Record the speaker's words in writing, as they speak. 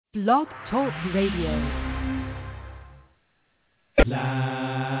Blog Talk Radio.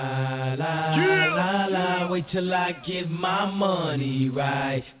 La, la, la, la, wait till I get my money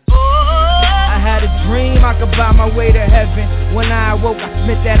right. I had a dream I could buy my way to heaven. When I awoke, I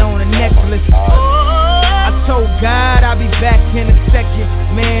spent that on a necklace. I told God I'll be back in a second.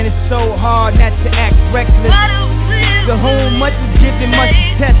 Man, it's so hard not to act reckless. To whom much is given, much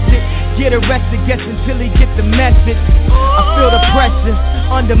is tested. Get arrested, guess until he get the message. I feel the pressure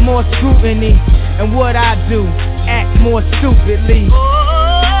under more scrutiny. And what I do, act more stupidly.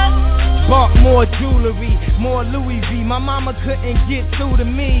 Bought more jewelry, more Louis V. My mama couldn't get through to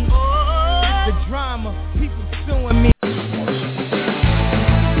me. The drama, people suing me.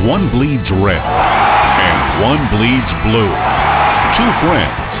 One bleeds red and one bleeds blue. Two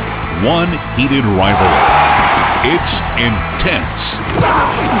friends, one heated rivalry. It's intense.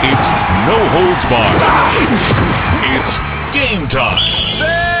 It's no holds barred. It's game time.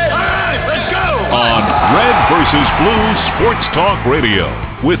 Hey, let's go! On Red vs. Blue Sports Talk Radio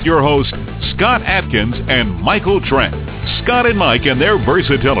with your hosts Scott Atkins and Michael Trent. Scott and Mike and their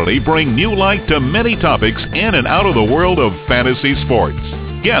versatility bring new light to many topics in and out of the world of fantasy sports.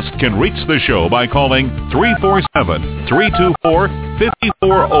 Guests can reach the show by calling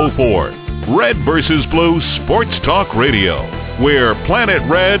 347-324-5404. Red vs. Blue Sports Talk Radio, where Planet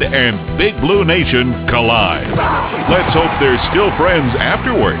Red and Big Blue Nation collide. Let's hope they're still friends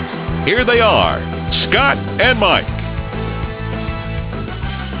afterwards. Here they are, Scott and Mike.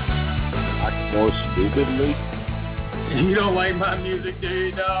 More stupidly. You don't like my music,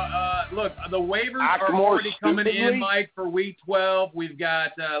 dude? Look, the waivers are already coming in, Mike, for Week 12. We've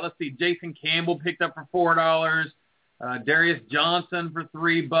got, let's see, Jason Campbell picked up for $4. Darius Johnson for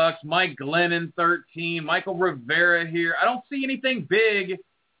 $3. Mike Glennon, $13. Michael Rivera here. I don't see anything big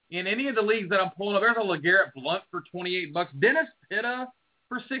in any of the leagues that I'm pulling up. There's a LeGarrette Blount for $28. Dennis Pitta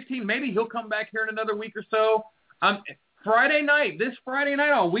for $16. Maybe he'll come back here in another week or so. This Friday night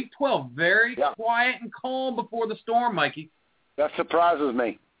on Week 12, very quiet and calm before the storm, Mikey. That surprises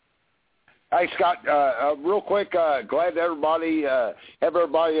me. Hey, Scott, real quick, glad to have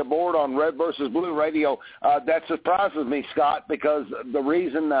everybody aboard on Red versus Blue Radio. That surprises me, Scott, because the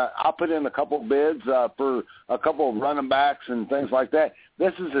reason I put in a couple of bids for a couple of running backs and things like that,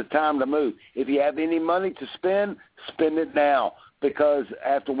 this is the time to move. If you have any money to spend, spend it now. Because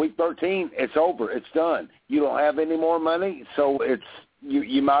after Week 13, it's over. It's done. You don't have any more money, so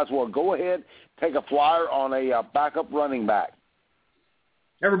you might as well go ahead, take a flyer on a backup running back.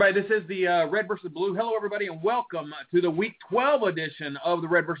 Everybody, this is the Red vs. Blue. Hello, everybody, and welcome to the Week 12 edition of the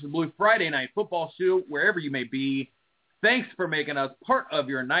Red vs. Blue Friday Night Football Show, wherever you may be. Thanks for making us part of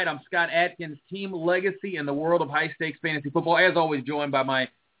your night. I'm Scott Atkins, team legacy in the world of high-stakes fantasy football, as always joined by my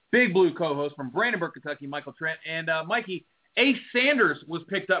Big Blue co-host from Brandenburg, Kentucky, Michael Trent. And, Mikey, Ace Sanders was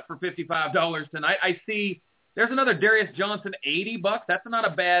picked up for $55 tonight. I see there's another Darius Johnson, $80. That's not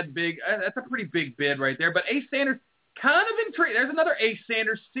a that's a pretty big bid right there. But Ace Sanders, kind of intrigued. There's another Ace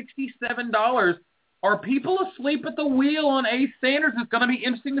Sanders, $67. Are people asleep at the wheel on Ace Sanders? It's going to be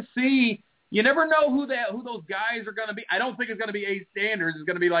interesting to see. You never know who those guys are going to be. I don't think it's going to be Ace Sanders. It's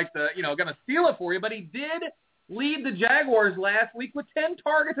going to be like going to steal it for you. But he did lead the Jaguars last week with 10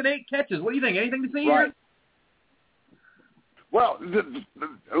 targets and 8 catches. What do you think? Anything to see here? Well,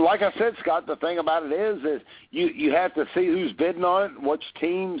 like I said, Scott, the thing about it is you have to see who's bidding on it, which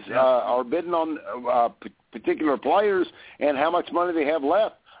teams are bidding on particular players, and how much money they have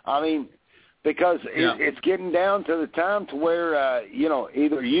left. I mean, because it's getting down to the time to where,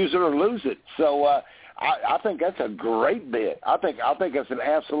 either use it or lose it. So I think that's a great bid. I think that's an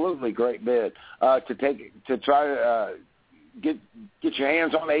absolutely great bid to try to get your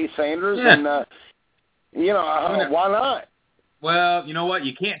hands on Ace Sanders, and why not? Well, you know what?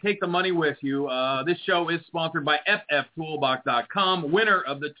 You can't take the money with you. This show is sponsored by FFToolbox.com, winner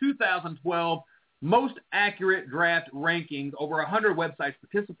of the 2012 Most Accurate Draft Rankings. Over 100 websites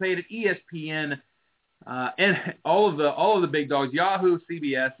participated, ESPN, and all of the big dogs, Yahoo,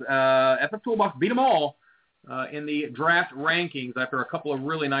 CBS, FF Toolbox beat them all in the draft rankings after a couple of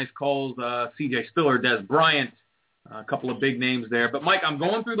really nice calls, C.J. Spiller, Des Bryant, a couple of big names there. But, Mike, I'm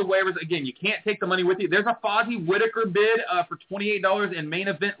going through the waivers. Again, you can't take the money with you. There's a Fozzie Whitaker bid for $28 in Main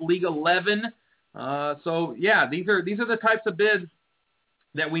Event League 11. These are the types of bids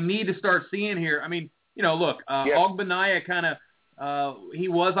that we need to start seeing here. I mean, look, Ogbonnaya kind of he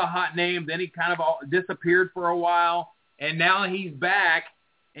was a hot name. Then he kind of disappeared for a while. And now he's back.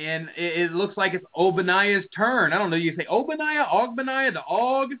 And it looks like it's Ogbonnaya's turn. I don't know. You say Ogbonnaya, the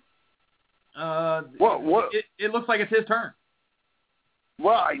Og. It looks like it's his turn.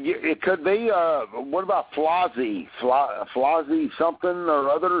 Well, it could be. What about Flozzy? Flozzy something or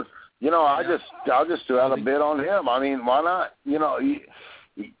other? I'll just throw out a bid on him. I mean, why not?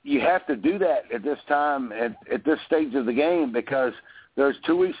 You have to do that at this time, at this stage of the game, because there's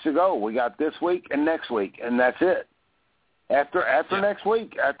 2 weeks to go. We got this week and next week, and that's it. After next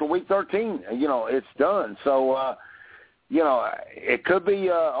week, after week 13, it's done. So, it could be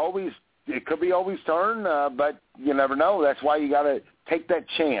always turn, but you never know. That's why you got to take that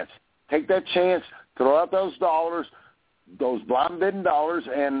chance. Take that chance, throw out those dollars, those blind bidding dollars,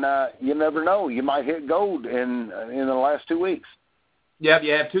 and you never know. You might hit gold in the last 2 weeks. Yep,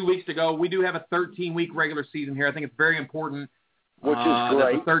 you have 2 weeks to go. We do have a 13-week regular season here. I think it's very important which is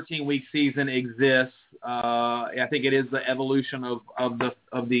great. That the 13-week season exists. I think it is the evolution of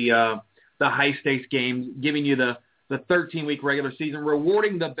the high stakes games, giving you the 13-week regular season,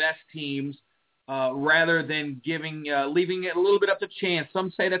 rewarding the best teams rather than leaving it a little bit up to chance.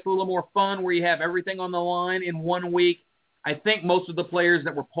 Some say that's a little more fun, where you have everything on the line in 1 week. I think most of the players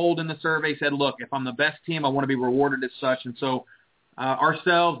that were polled in the survey said, look, if I'm the best team, I want to be rewarded as such. And so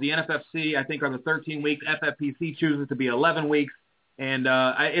ourselves, the NFFC, I think are the 13 weeks. FFPC chooses to be 11 weeks. And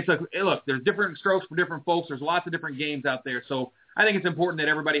look, there's different strokes for different folks. There's lots of different games out there. So I think it's important that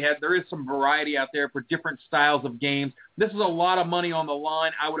everybody there is some variety out there for different styles of games. This is a lot of money on the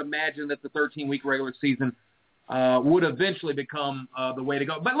line. I would imagine that the 13-week regular season would eventually become the way to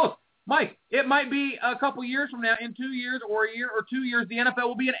go. But look, Mike, it might be a couple years from now, in 2 years or a year or 2 years, the NFL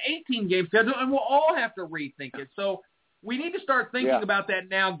will be an 18-game schedule, and we'll all have to rethink it. So we need to start thinking about that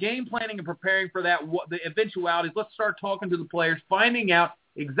now, game planning and preparing for that, the eventualities. Let's start talking to the players, finding out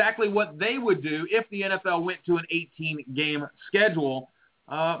exactly what they would do if the NFL went to an 18-game schedule.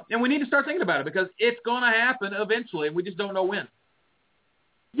 And we need to start thinking about it, because it's going to happen eventually, and we just don't know when.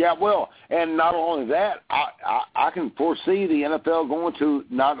 Yeah, well, and not only that, I can foresee the NFL going to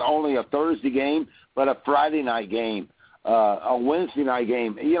not only a Thursday game, but a Friday night game, a Wednesday night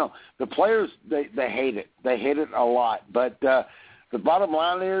game. The players, they hate it. They hate it a lot. But the bottom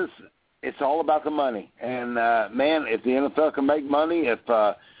line is, it's all about the money. And, man, if the NFL can make money, if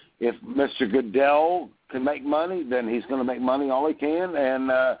Mr. Goodell can make money, then he's going to make money all he can. And,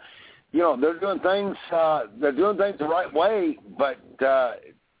 they're doing things the right way, but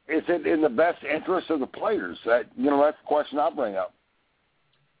is it in the best interest of the players? That's the question I bring up.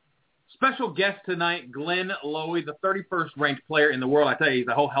 Special guest tonight, Glenn Lowy, the 31st ranked player in the world. I tell you, he's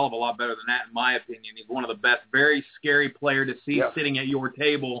a whole hell of a lot better than that, in my opinion. He's one of the best. Very scary player to see sitting at your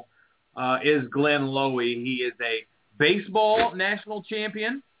table is Glenn Lowy. He is a baseball national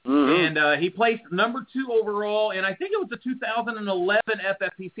champion, and he placed number 2 overall, and I think it was the 2011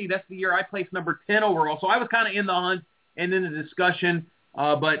 FFPC. That's the year I placed number 10 overall. So I was kind of in the hunt and in the discussion,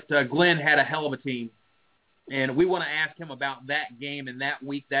 but Glenn had a hell of a team. And we want to ask him about that game and that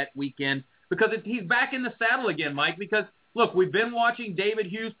weekend, because he's back in the saddle again, Mike, because, look, we've been watching David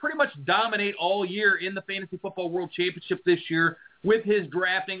Hughes pretty much dominate all year in the Fantasy Football World Championship this year with his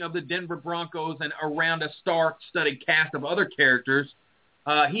drafting of the Denver Broncos and around a star-studded cast of other characters.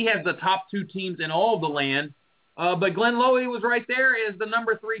 He has the top 2 teams in all of the land, but Glenn Lowy was right there as the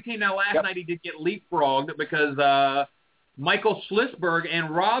number 3 team. Now, last night he did get leapfrogged because Michael Schlisberg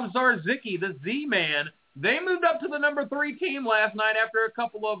and Rob Zarzicki, the Z-Man, they moved up to the number 3 team last night after a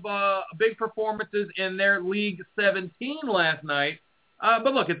couple of big performances in their League 17 last night.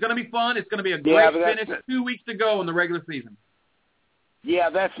 But look, it's going to be fun. It's going to be a great finish. 2 weeks to go in the regular season. Yeah,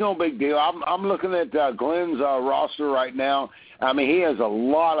 that's no big deal. I'm looking at Glenn's roster right now. I mean, he has a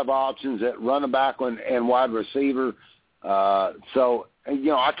lot of options at running back and wide receiver. So,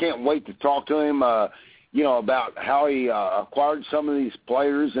 I can't wait to talk to him, about how he acquired some of these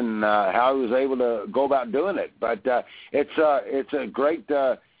players and how he was able to go about doing it. But it's a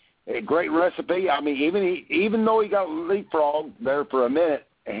great recipe. I mean, even though he got leapfrogged there for a minute,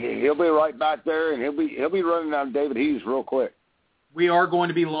 he'll be right back there, and he'll be running down David Hughes real quick. We are going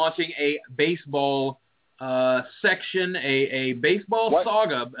to be launching a baseball section, a baseball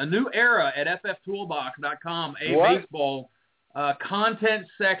saga, a new era at fftoolbox.com, baseball content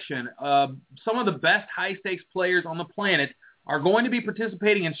section. Some of the best high-stakes players on the planet are going to be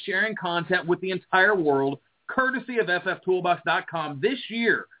participating and sharing content with the entire world, courtesy of fftoolbox.com. This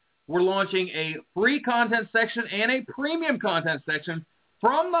year, we're launching a free content section and a premium content section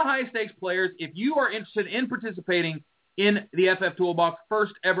from the high-stakes players. If you are interested in participating in the FF Toolbox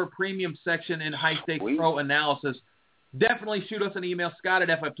first ever premium section in high-stakes pro analysis, definitely shoot us an email,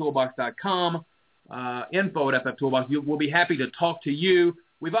 scott@fftoolbox.com, info@fftoolbox. We'll be happy to talk to you.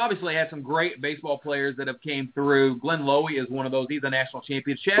 We've obviously had some great baseball players that have came through. Glenn Lowy is one of those. He's a national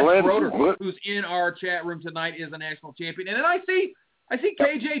champion. Chad Schroeder, who's in our chat room tonight, is a national champion. And then I I see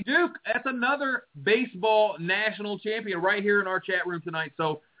KJ Duke. That's another baseball national champion right here in our chat room tonight.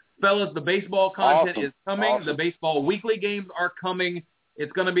 So, fellas, the baseball content is coming. Awesome. The baseball weekly games are coming.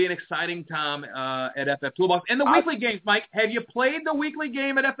 It's going to be an exciting time at FF Toolbox. And the weekly games, Mike, have you played the weekly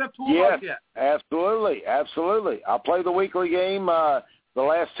game at FF Toolbox yet? Absolutely. I played the weekly game the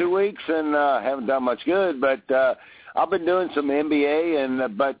last 2 weeks and haven't done much good. But I've been doing some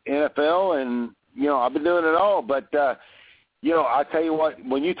NBA but NFL, and, I've been doing it all. But, I tell you what,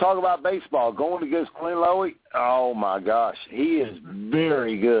 when you talk about baseball, going against Glenn Lowy, oh, my gosh, he is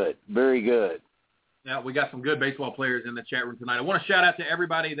very good, very good. Yeah, we got some good baseball players in the chat room tonight. I want to shout out to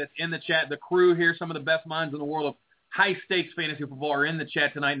everybody that's in the chat, the crew here, some of the best minds in the world of high-stakes fantasy football are in the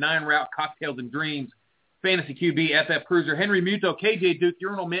chat tonight. 9 Route, Cocktails and Dreams, Fantasy QB, FF Cruiser, Henry Muto, KJ Duke,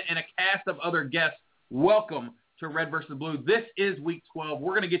 Urinal Mint, and a cast of other guests. Welcome to Red versus Blue. This is Week 12.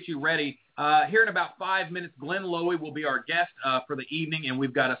 We're going to get you ready. Here in about 5 minutes, Glenn Lowy will be our guest for the evening, and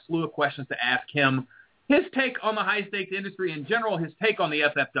we've got a slew of questions to ask him. His take on the high-stakes industry in general, his take on the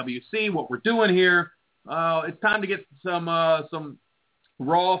FFWC, what we're doing here. It's time to get some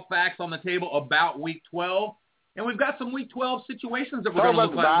raw facts on the table about Week 12, and we've got some Week 12 situations that we're going to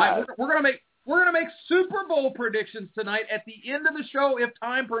look like. We're going to make Super Bowl predictions tonight at the end of the show, if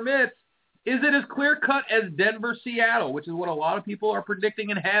time permits. Is it as clear-cut as Denver-Seattle, which is what a lot of people are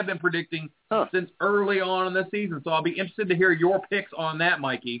predicting and have been predicting since early on in the season? So I'll be interested to hear your picks on that,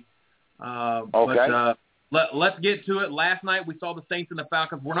 Mikey. Okay. But let's get to it. Last night we saw the Saints and the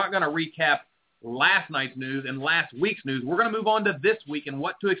Falcons. We're not going to recap last night's news and last week's news. We're going to move on to this week and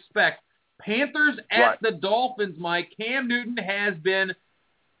what to expect. Panthers at the Dolphins, Mike. Cam Newton has been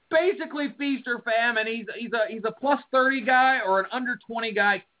basically feast or famine. He's a plus 30 guy or an under 20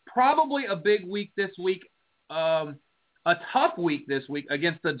 guy. Probably a big week this week, a tough week this week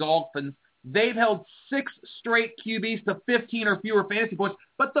against the Dolphins. They've held 6 straight QBs to 15 or fewer fantasy points.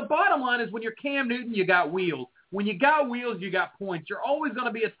 But the bottom line is when you're Cam Newton, you got wheels. When you got wheels, you got points. You're always going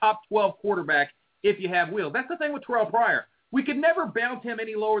to be a top 12 quarterback if you have wheels. That's the thing with Terrell Pryor. We could never bounce him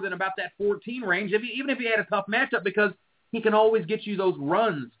any lower than about that 14 range, even if he had a tough matchup, because he can always get you those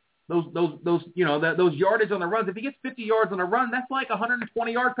runs. Those yardage on the runs. If he gets 50 yards on a run, that's like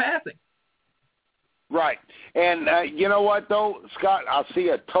 120-yard passing. Right. And you know what, though, Scott? I see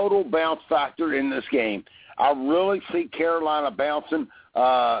a total bounce factor in this game. I really see Carolina bouncing.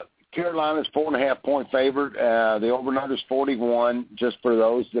 Carolina's 4.5-point favorite. The over-under is 41, just for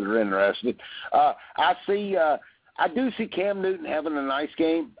those that are interested. I do see Cam Newton having a nice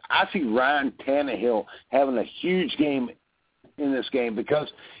game. I see Ryan Tannehill having a huge game in this game because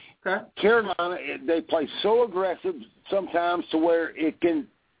Carolina, they play so aggressive sometimes to where it can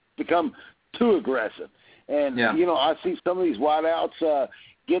become too aggressive. And, I see some of these wideouts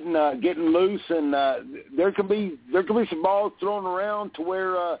getting loose, and there could be some balls thrown around to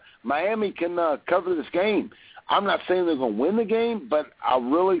where Miami can cover this game. I'm not saying they're going to win the game, but I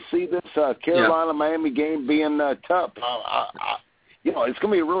really see this Carolina-Miami game being tough. It's going to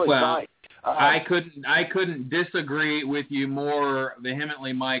be really tight. I couldn't disagree with you more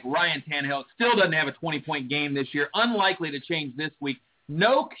vehemently, Mike. Ryan Tannehill still doesn't have a 20-point game this year. Unlikely to change this week.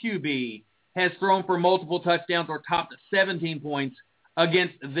 No QB has thrown for multiple touchdowns or topped 17 points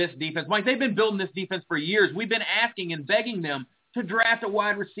against this defense. Mike, they've been building this defense for years. We've been asking and begging them to draft a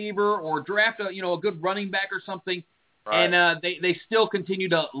wide receiver or draft a good running back or something. Right. And they still continue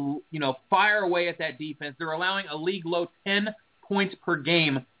to fire away at that defense. They're allowing a league low 10 points per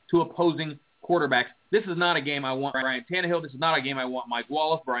game to opposing quarterbacks. This is not a game I want Ryan Tannehill. This is not a game I want Mike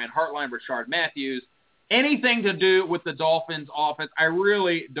Wallace, Brian Hartline, Rashard Matthews. Anything to do with the Dolphins offense, I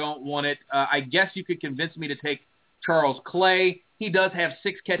really don't want it. I guess you could convince me to take Charles Clay. He does have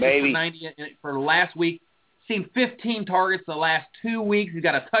 6 catches for 90 for last week. Seen 15 targets the last 2 weeks. He's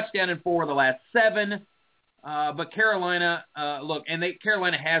got a touchdown in 4 of the last 7. But Carolina,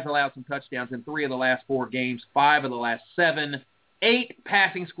 Carolina has allowed some touchdowns in 3 of the last 4 games, 5 of the last 7. 8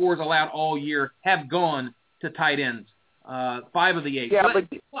 passing scores allowed all year have gone to tight ends. 5 of the 8. Yeah, but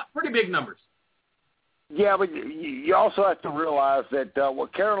pretty big numbers. Yeah, but you also have to realize that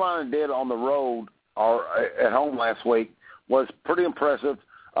what Carolina did on the road or at home last week was pretty impressive.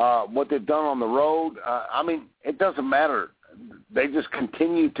 What they've done on the road, it doesn't matter. They just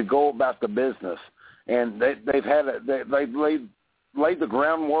continue to go about the business, and they've laid the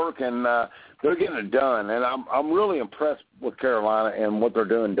groundwork, and they're getting it done. And I'm really impressed with Carolina and what they're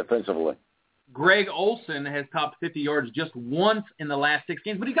doing defensively. Greg Olsen has topped 50 yards just once in the last 6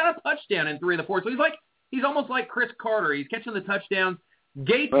 games, but he got a touchdown in 3 of the 4. So he's almost like Chris Carter. He's catching the touchdowns.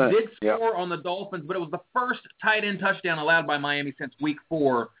 Gates did score on the Dolphins, but it was the first tight end touchdown allowed by Miami since week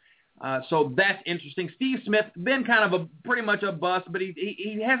 4. So that's interesting. Steve Smith, been kind of pretty much a bust, but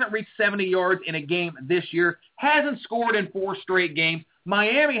he hasn't reached 70 yards in a game this year, hasn't scored in 4 straight games.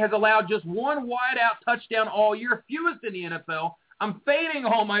 Miami has allowed just 1 wide-out touchdown all year, fewest in the NFL. I'm fading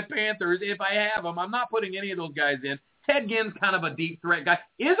all my Panthers if I have them. I'm not putting any of those guys in. Ted Ginn's kind of a deep threat guy.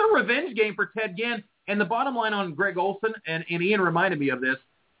 It is a revenge game for Ted Ginn. And the bottom line on Greg Olsen, and Ian reminded me of this,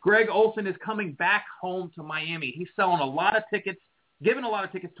 Greg Olsen is coming back home to Miami. He's selling a lot of tickets, giving a lot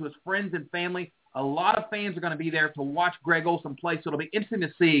of tickets to his friends and family. A lot of fans are going to be there to watch Greg Olsen play, so it'll be interesting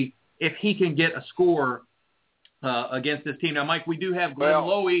to see if he can get a score against this team. Now, Mike, we do have Glenn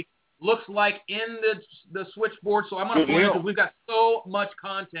Lowy, looks like in the switchboard, so I'm going to point out because we've got so much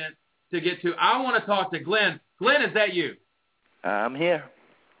content to get to. I want to talk to Glenn. Glenn, is that you? I'm here.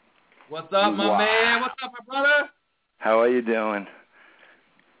 What's up, my man? What's up, my brother? How are you doing?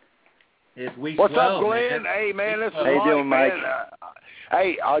 It's week What's 12, up, Glenn? Man. Hey, man, this is How you doing, Mike?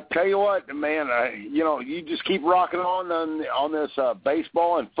 Hey, I'll tell you what, man, you just keep rocking on this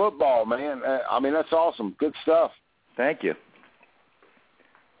baseball and football, man. I mean, that's awesome. Good stuff. Thank you.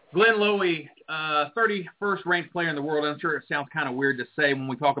 Glenn Lowy, 31st ranked player in the world. I'm sure it sounds kind of weird to say when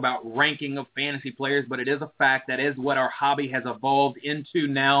we talk about ranking of fantasy players, but it is a fact. That is what our hobby has evolved into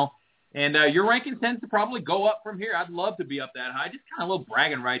now. And your ranking tends to probably go up from here. I'd love to be up that high. Just kind of a little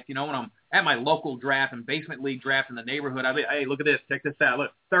bragging rights, when I'm at my local draft and basement league draft in the neighborhood. I'll be, hey, look at this. Check this out.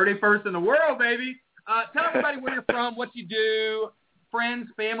 Look, 31st in the world, baby. Tell everybody where you're from, what you do, friends,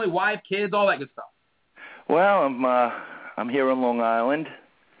 family, wife, kids, all that good stuff. Well, I'm here on Long Island.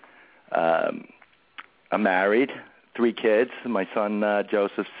 I'm married, 3 kids. My son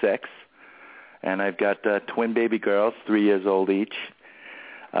Joseph's 6, and I've got twin baby girls, 3 years old each.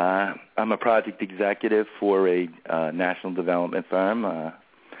 I'm a project executive for a national development firm.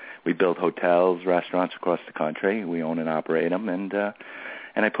 We build hotels, restaurants across the country. We own and operate them, and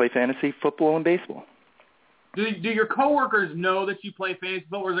I play fantasy football and baseball. Do your coworkers know that you play fantasy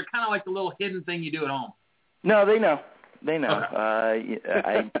football, or is it kind of like the little hidden thing you do at home? No, they know. They know.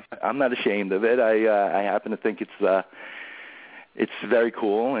 Okay. I'm not ashamed of it. I happen to think it's very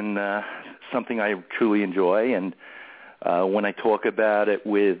cool and something I truly enjoy. And when I talk about it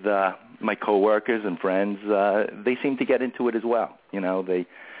with my coworkers and friends, they seem to get into it as well. They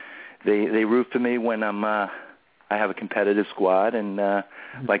root for me when I have a competitive squad and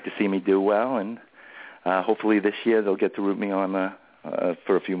like to see me do well. And hopefully this year they'll get to root me on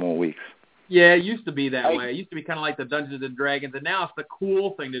for a few more weeks. Yeah, it used to be that way. It used to be kind of like the Dungeons and Dragons, and now it's the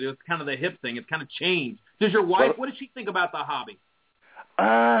cool thing to do. It's kind of the hip thing. It's kind of changed. Does your wife, what does she think about the hobby?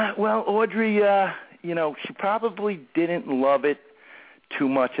 Well, Audrey, she probably didn't love it too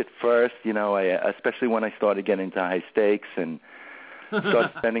much at first, especially when I started getting into high stakes and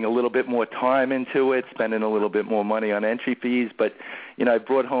started spending a little bit more time into it, spending a little bit more money on entry fees. But, I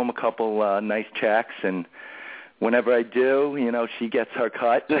brought home a couple nice checks, and whenever I do, she gets her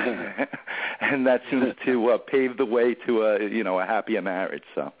cut, and that seems to pave the way to a happier marriage.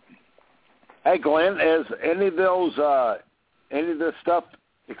 So, hey, Glenn, has any of this stuff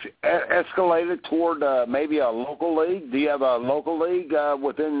escalated toward maybe a local league? Do you have a local league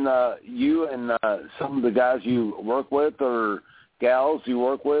within you and some of the guys you work with or gals you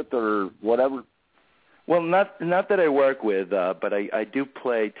work with or whatever? Well, not that I work with, but I do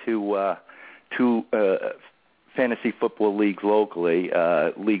play two fantasy football leagues locally,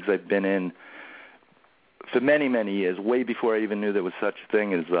 leagues I've been in for many, many years, way before I even knew there was such a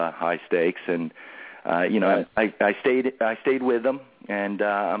thing as high stakes. And, Right. I stayed with them, and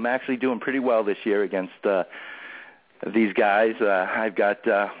I'm actually doing pretty well this year against these guys. I've got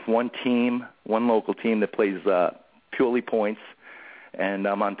one local team that plays purely points, and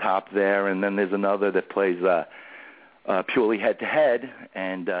I'm on top there, and then there's another that plays purely head-to-head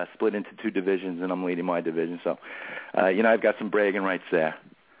and split into 2 divisions, and I'm leading my division. So, I've got some bragging rights there.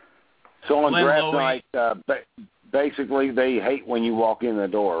 So on draft night, basically they hate when you walk in the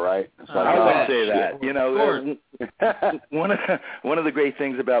door, right? I wouldn't say that. One of the great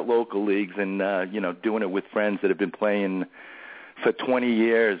things about local leagues and, doing it with friends that have been playing for 20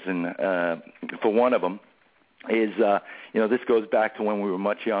 years, and for one of them, is, this goes back to when we were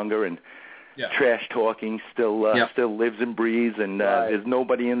much younger, and trash talking still lives and breathes, and there's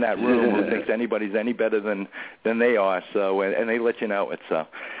nobody in that room who thinks anybody's any better than they are. So, and they let you know it. So,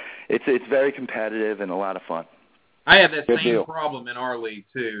 it's very competitive and a lot of fun. I have that same problem in our league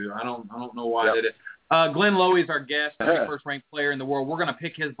too. I don't know why I did it. Glenn Lowy is our guest, 31st ranked player in the world. We're going to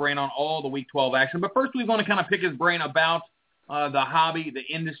pick his brain on all the Week 12 action, but first we want to kind of pick his brain about the hobby, the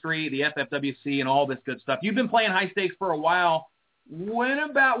industry, the FFWC, and all this good stuff. You've been playing high stakes for a while. When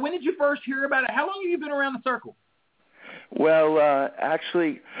did you first hear about it? How long have you been around the circle? Well,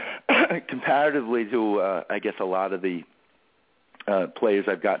 actually, comparatively to, I guess, a lot of the players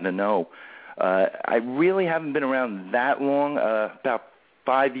I've gotten to know, I really haven't been around that long, about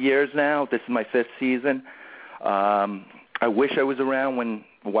 5 years now. This is my 5th season. I wish I was around when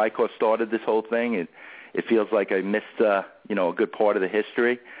Wyckoff started this whole thing. It feels like I missed, a good part of the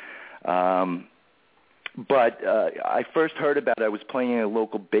history. But I first heard about it. I was playing in a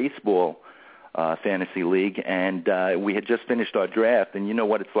local baseball fantasy league, and we had just finished our draft. And you know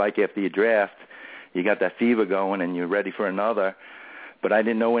what it's like after you draft. You got that fever going, and you're ready for another. But I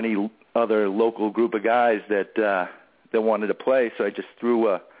didn't know any other local group of guys that wanted to play, so I just threw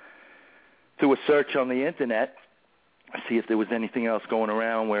a search on the internet, see if there was anything else going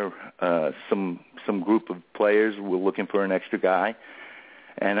around where some group of players were looking for an extra guy.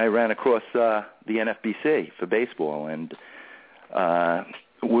 And I ran across the NFBC for baseball, and I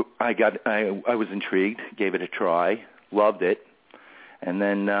was intrigued, gave it a try, loved it, and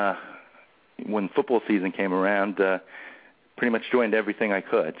then when football season came around, pretty much joined everything I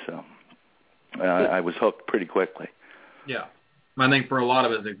could. So I was hooked pretty quickly. Yeah, I think for a lot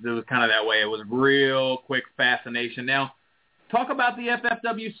of us, it was kind of that way. It was real quick fascination. Now, talk about the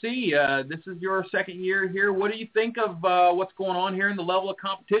FFWC. This is your 2nd year here. What do you think of what's going on here in the level of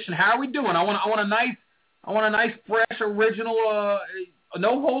competition? How are we doing? I want a nice, fresh, original,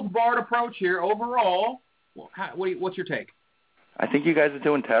 no holds barred approach here overall. What's your take? I think you guys are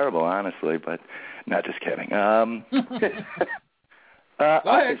doing terrible, honestly, but not just kidding. Go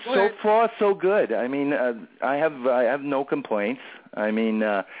ahead. So far, so good. I mean, I have no complaints. I mean,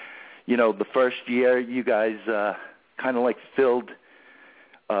 the first year you guys kind of like filled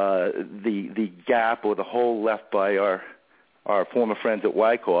the gap or the hole left by our former friends at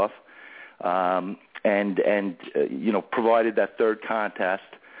Wyckoff, and provided that third contest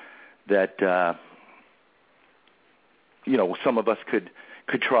that some of us could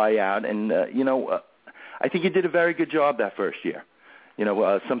try out, and I think you did a very good job that first year.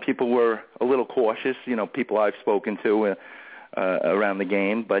 Some people were a little cautious, people I've spoken to around the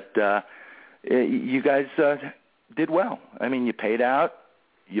game, but you guys did well. I mean, you paid out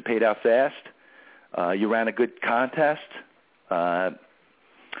fast. You ran a good contest.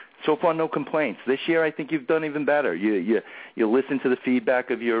 So far, no complaints. This year, I think you've done even better. You listen to the feedback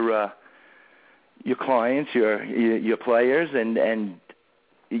of your clients, your players, and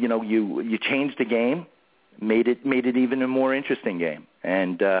you changed the game, made it even a more interesting game.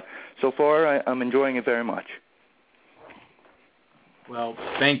 And so far, I'm enjoying it very much. Well,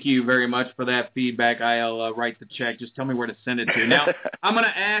 thank you very much for that feedback. I'll write the check. Just tell me where to send it to. Now, I'm going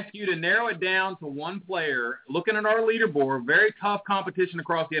to ask you to narrow it down to one player. Looking at our leaderboard, very tough competition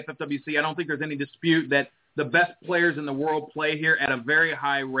across the FFWC. I don't think there's any dispute that the best players in the world play here at a very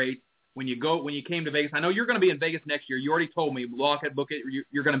high rate. When you came to Vegas, I know you're going to be in Vegas next year. You already told me, lock it, book it.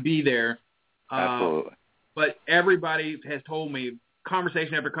 You're going to be there. Absolutely. But everybody has told me,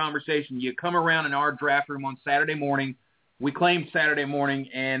 conversation after conversation, you come around in our draft room on Saturday morning. We claim Saturday morning,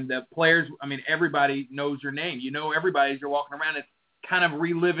 and the players, I mean, everybody knows your name. You know everybody as you're walking around. It's kind of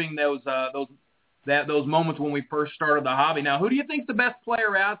reliving those moments when we first started the hobby. Now, who do you think's the best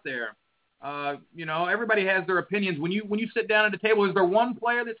player out there? Everybody has their opinions. When you sit down at the table, is there one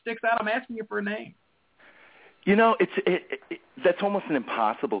player that sticks out? I'm asking you for a name. That's almost an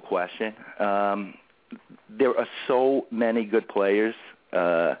impossible question. There are so many good players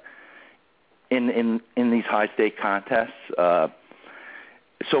in these high-stake contests.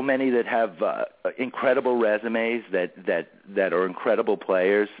 So many that have incredible resumes that are incredible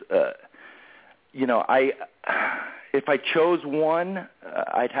players. If I chose one,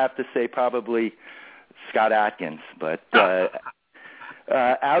 I'd have to say probably Scott Atkins. But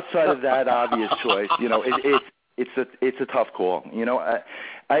outside of that obvious choice, it's a tough call. When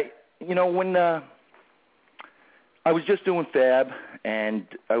I was just doing Fab, and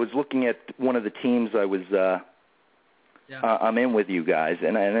I was looking at one of the teams I'm in with you guys,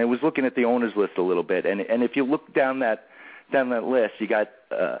 and I was looking at the owners list a little bit, and if you look down that list, you got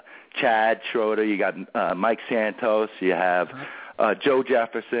Chad Schroeder, you got Mike Santos, you have Joe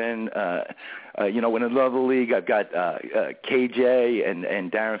Jefferson. In another league, I've got KJ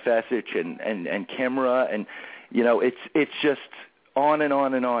and Darren Fessich and Kimra, and it's just on and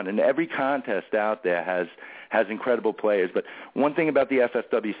on and on. And every contest out there has incredible players. But one thing about the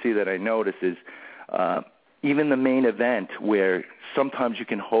FFWC that I notice is even the main event, where sometimes you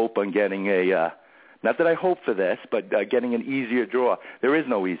can hope on getting not that I hope for this, but getting an easier draw. There is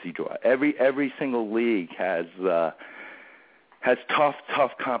no easy draw. Every single league has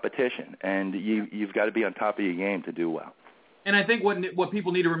tough competition, and you've got to be on top of your game to do well. And I think what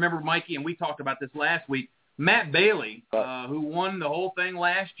people need to remember, Mikey, and we talked about this last week, Matt Bailey, who won the whole thing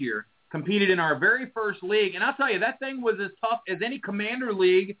last year, competed in our very first league. And I'll tell you, that thing was as tough as any commander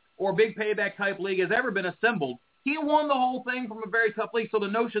league or big payback type league has ever been assembled. He won the whole thing from a very tough league. So the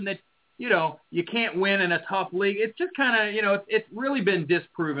notion that, you can't win in a tough league, it's just kind of, it's really been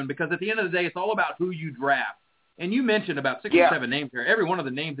disproven, because at the end of the day, it's all about who you draft. And you mentioned about 6 or 7 names here. Every one of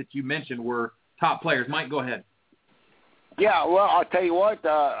the names that you mentioned were top players. Mike, go ahead. Yeah, well, I'll tell you what,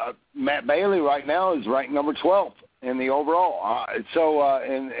 Matt Bailey right now is ranked number 12 in the overall.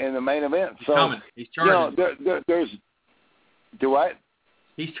 In the main event. He's coming. He's charging. There's do what?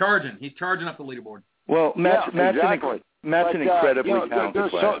 He's charging. He's charging up the leaderboard. Well, Matt's exactly. Matt's an incredibly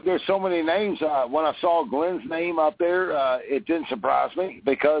talented player. There's so many names. When I saw Glenn's name up there, it didn't surprise me,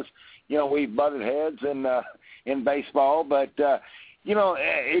 because we butted heads in baseball, but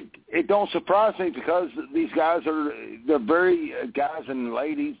it don't surprise me, because these guys they're very guys and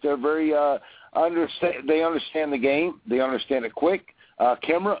ladies. They're very they understand the game. They understand it quick.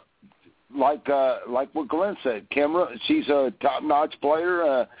 Kimra, like what Glenn said, Kimra, she's a top-notch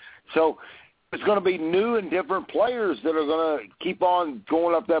player. So it's going to be new and different players that are going to keep on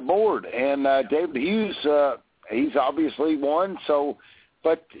going up that board. And David Hughes, he's obviously one. So,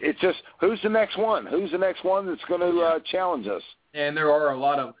 but it's just, who's the next one? Who's the next one that's going to challenge us? And there are a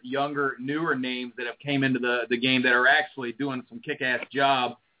lot of younger, newer names that have came into the game that are actually doing some kick-ass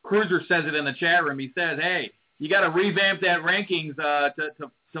job. Cruiser says it in the chat room. He says, hey, you got to revamp that rankings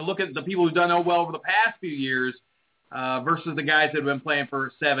to look at the people who've done well over the past few years versus the guys that have been playing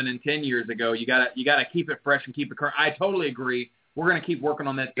for 7 and 10 years ago. You got to keep it fresh and keep it current. I totally agree. We're going to keep working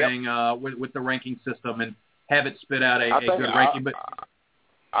on that thing with the ranking system and have it spit out a good ranking. But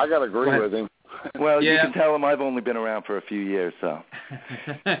I got to agree with him. Well, you can tell him I've only been around for a few years, so.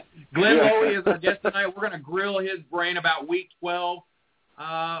 Glenn Lowy is our guest tonight. We're going to grill his brain about Week 12.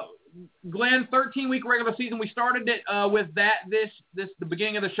 Glenn, 13-week regular season. We started it with the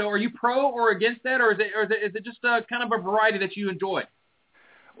beginning of the show. Are you pro or against that, or is it just kind of a variety that you enjoy?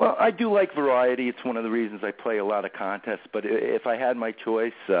 Well, I do like variety. It's one of the reasons I play a lot of contests. But if I had my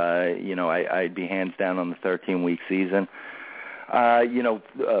choice, I'd be hands down on the 13-week season.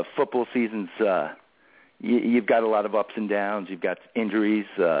 Football seasons, you've got a lot of ups and downs. You've got injuries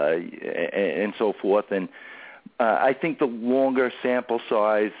and so forth. And I think the longer sample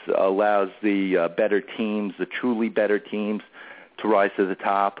size allows the better teams, the truly better teams, to rise to the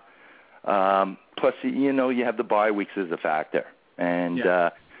top. Plus, you have the bye weeks as a factor. And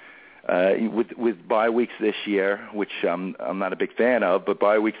with bye weeks this year, which I'm not a big fan of, but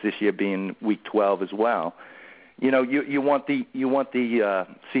bye weeks this year being week 12 as well, you want the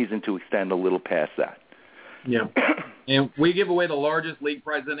season to extend a little past that. Yeah. And we give away the largest league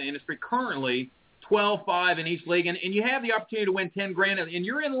prize in the industry currently, 12-5 in each league, and you have the opportunity to win $10,000, and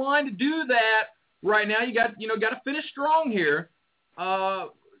you're in line to do that right now. You got to finish strong here. Do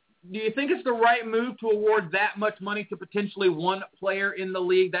you think it's the right move to award that much money to potentially one player in the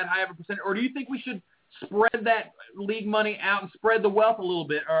league, that high of a percentage, or do you think we should spread that league money out and spread the wealth a little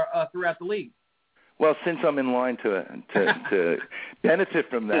bit throughout the league? Well, since I'm in line to benefit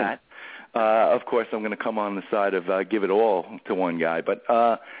from that, of course I'm going to come on the side of give it all to one guy. But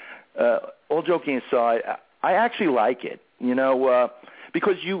all joking aside, I actually like it,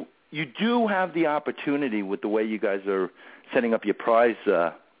 because you do have the opportunity with the way you guys are setting up your prize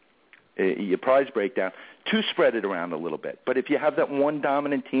breakdown to spread it around a little bit. But if you have that one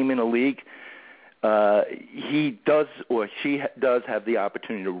dominant team in a league, he does or she does have the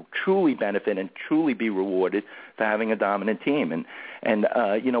opportunity to truly benefit and truly be rewarded for having a dominant team. And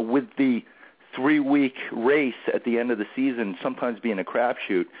with the 3-week race at the end of the season sometimes being a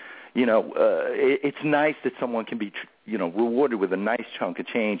crapshoot, it's nice that someone can be, rewarded with a nice chunk of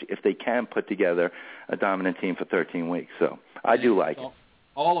change if they can put together a dominant team for 13 weeks. So I do like it.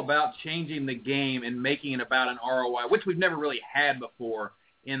 All about changing the game and making it about an ROI, which we've never really had before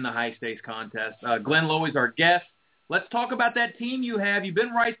in the high-stakes contest. Glenn Lowy's our guest. Let's talk about that team you have. You've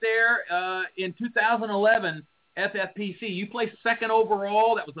been right there in 2011 FFPC. You placed second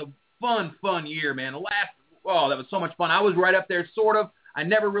overall. That was a fun year, man. That was so much fun. I was right up there, sort of. I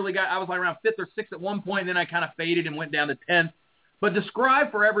was like around 5th or 6th at one point, and then I kind of faded and went down to 10th. But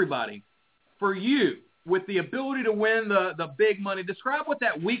describe for everybody, for you, with the ability to win the big money, describe what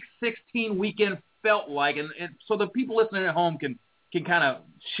that Week 16 weekend felt like, and so the people listening at home can kind of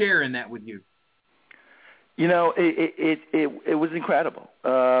share in that with you. It was incredible.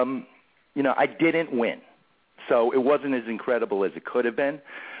 I didn't win, so it wasn't as incredible as it could have been.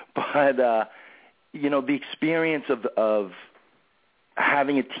 But, the experience of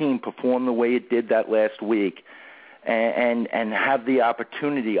having a team perform the way it did that last week and have the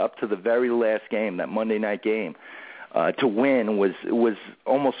opportunity up to the very last game, that Monday night game, to win was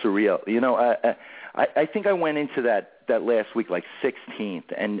almost surreal. I think I went into that last week like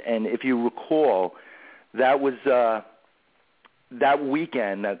 16th, and if you recall, that was that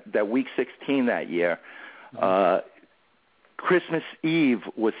weekend, that week 16 that year. Christmas Eve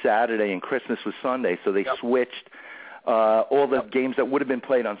was Saturday and Christmas was Sunday, so they switched all the games that would have been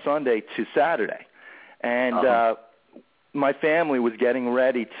played on Sunday to Saturday. And my family was getting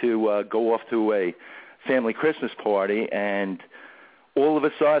ready to go off to a family Christmas party, and all of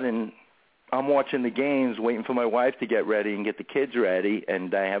a sudden I'm watching the games, waiting for my wife to get ready and get the kids ready,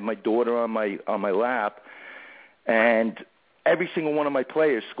 and I have my daughter on my lap, and every single one of my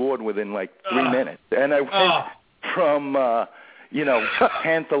players scored within like 3 minutes. And I went from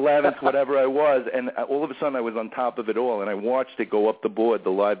 10th, 11th, whatever I was, and all of a sudden I was on top of it all, and I watched it go up the board, the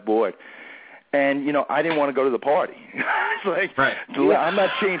live board. And, I didn't want to go to the party. It's like, I'm not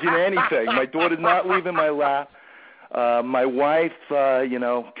changing anything. My daughter's not leaving my lap. My wife,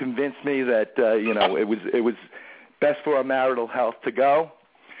 convinced me that, it was best for our marital health to go.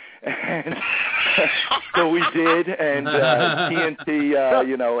 And so we did, and TNT,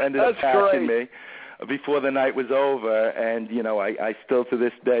 ended up catching me before the night was over, and, I still to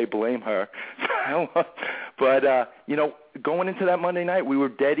this day blame her. But, going into that Monday night, we were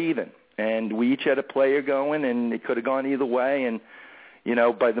dead even. And we each had a player going, and it could have gone either way. And,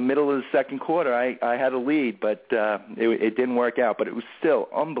 by the middle of the second quarter, I had a lead, but it didn't work out. But it was still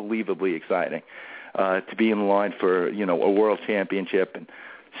unbelievably exciting to be in line for, a world championship and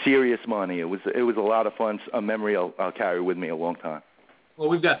serious money. It was a lot of fun, a memory I'll carry with me a long time. Well,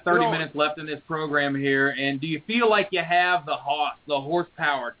 we've got 30 minutes left in this program here, and do you feel like you have the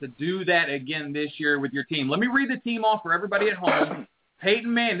horsepower to do that again this year with your team? Let me read the team off for everybody at home.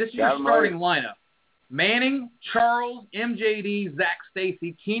 Peyton Manning, this is your starting lineup. Manning, Charles, MJD, Zach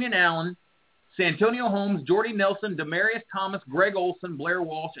Stacy, Keenan Allen, Santonio Holmes, Jordy Nelson, Demaryius Thomas, Greg Olson, Blair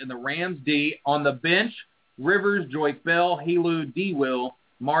Walsh, and the Rams D. On the bench, Rivers, Joyce Bell, Helu, D. Will,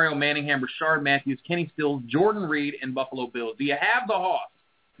 Mario Manningham, Rashard Matthews, Kenny Stills, Jordan Reed, and Buffalo Bills. Do you have the hoss?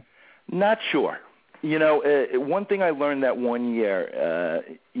 Not sure. One thing I learned that one year,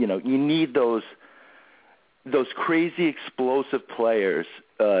 you need those crazy explosive players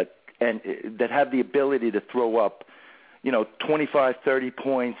and that have the ability to throw up, 25, 30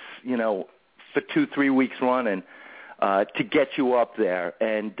 points, for 2-3 weeks running to get you up there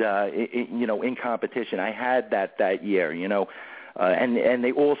and, in competition. I had that year, and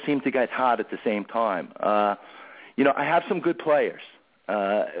they all seem to get hot at the same time. I have some good players,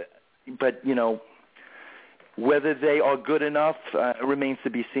 but, whether they are good enough remains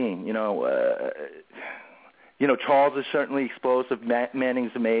to be seen. Charles is certainly explosive.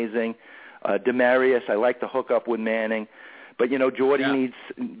 Manning's amazing. Demaryius, I like to hook up with Manning. But, Jordy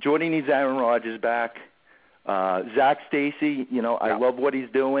needs Aaron Rodgers back. Zach Stacy, I love what he's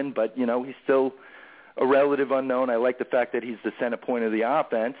doing, but, he's still a relative unknown. I like the fact that he's the center point of the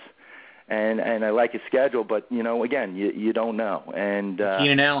offense, and I like his schedule. But, again, you don't know. And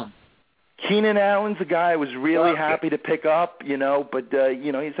Keenan Allen's a guy I was really happy to pick up, but,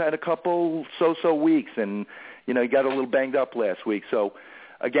 he's had a couple so-so weeks, and, he got a little banged up last week. So,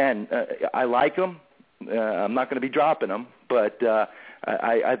 again, I like him. I'm not going to be dropping him, but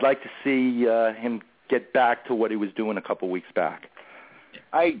I'd like to see him get back to what he was doing a couple weeks back.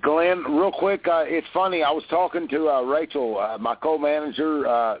 Hey, Glenn, real quick, it's funny. I was talking to Rachel, my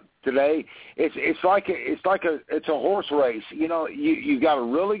co-manager, today. It's a horse race. You've got a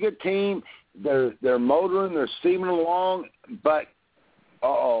really good team. They're motoring, they're steaming along, but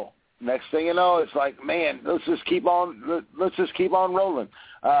next thing you know, it's like, man, let's just keep on rolling.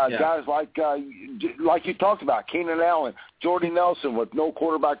 Guys like you talked about, Keenan Allen, Jordy Nelson with no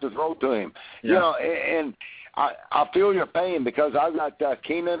quarterback to throw to him. And I feel your pain because I've got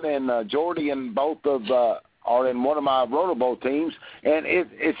Keenan and Jordy and both are in one of my Roto Bowl teams, and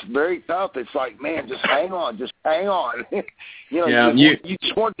it's very tough. It's like, man, just hang on. You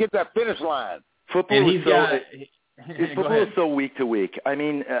just want to get that finish line. Football is so week to week. I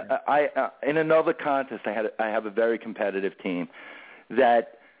mean, I in another contest, I have a very competitive team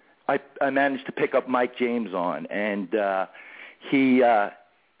that I managed to pick up Mike James on, and he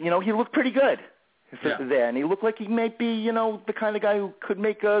looked pretty good there, and he looked like he might be, the kind of guy who could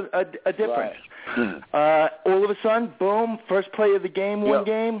make a difference. Right. All of a sudden, boom! First play of the game, one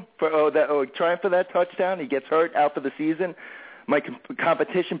game trying for that touchdown. He gets hurt, out for the season. My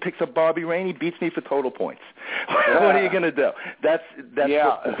competition picks up Bobby Rainey, he beats me for total points. What are you going to do? That's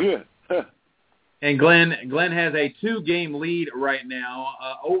football. And Glenn has a 2-game lead right now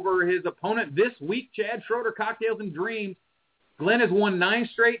over his opponent this week, Chad Schroeder, Cocktails and Dreams. Glenn has won 9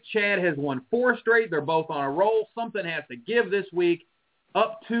 straight. Chad has won 4 straight. They're both on a roll. Something has to give this week.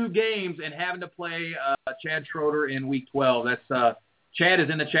 Up 2 games and having to play Chad Schroeder in Week 12. That's Chad is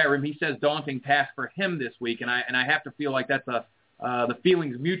in the chat room. He says daunting task for him this week, and I have to feel like that's the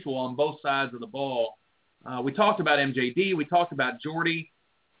feelings mutual on both sides of the ball. We talked about MJD. We talked about Jordy.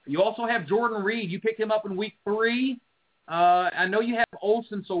 You also have Jordan Reed. You picked him up in Week 3. I know you have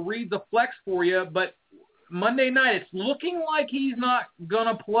Olsen, so Reed's a flex for you, but Monday night it's looking like he's not going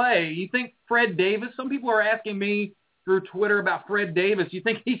to play. You think Fred Davis? Some people are asking me through Twitter about Fred Davis. You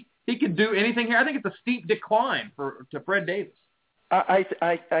think he could do anything here? I think it's a steep decline to Fred Davis.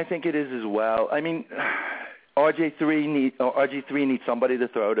 I think it is as well. I mean, RG3 needs somebody to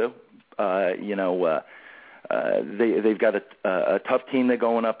throw to. They've got a tough team they're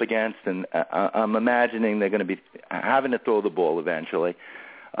going up against, and I'm imagining they're going to be having to throw the ball eventually.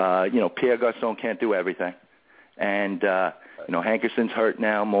 Pierre Garçon can't do everything, and Hankerson's hurt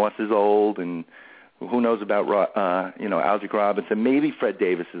now. Moss is old, and who knows about Aldrick Robinson? Maybe Fred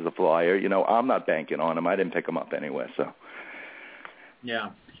Davis is a flyer. I'm not banking on him. I didn't pick him up anyway, so.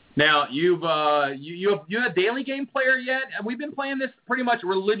 Yeah. Now, you a daily game player yet? We've been playing this pretty much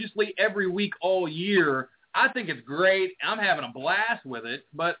religiously every week all year. I think it's great. I'm having a blast with it,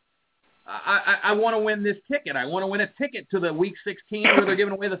 but I want to win this ticket. I want to win a ticket to the Week 16 where they're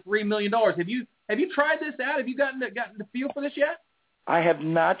giving away the $3 million. Have you tried this out? Have you gotten the feel for this yet? I have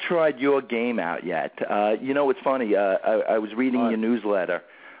not tried your game out yet. It's funny. I was reading your newsletter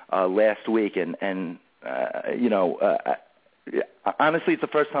last week, and honestly, it's the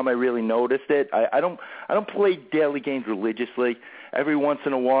first time I really noticed it. I don't play daily games religiously. Every once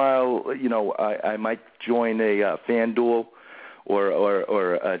in a while, I might join a FanDuel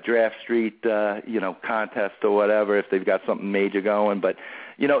or a Draft Street, contest or whatever if they've got something major going. But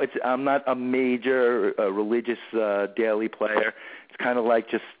I'm not a major religious daily player. It's kind of like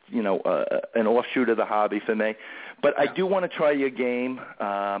just an offshoot of the hobby for me. But I do want to try your game.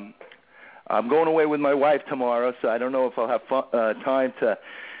 I'm going away with my wife tomorrow, so I don't know if I'll have time to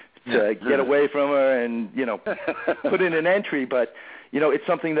get away from her and, put in an entry. But, it's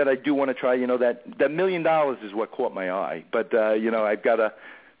something that I do want to try. That $1 million is what caught my eye. But, I've got to,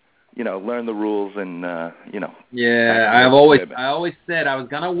 learn the rules and, Yeah, I always said I was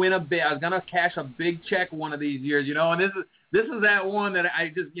going to win I was going to cash a big check one of these years, and this is that one that I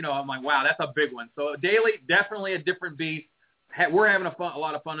just, I'm like, wow, that's a big one. So daily, definitely a different beast. We're having a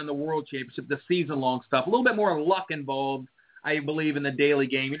lot of fun in the World Championship, the season-long stuff. A little bit more luck involved, I believe, in the daily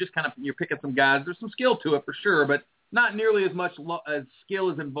game. You're picking some guys. There's some skill to it for sure, but not nearly as much as skill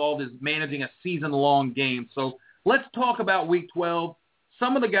is involved as managing a season-long game. So let's talk about Week 12.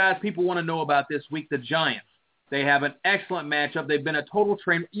 Some of the guys people want to know about this week, the Giants. They have an excellent matchup. They've been a total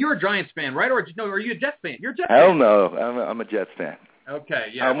train. You're a Giants fan, right? Or are you a Jets fan? You're a Jets fan. Hell no. I'm a Jets fan. Okay,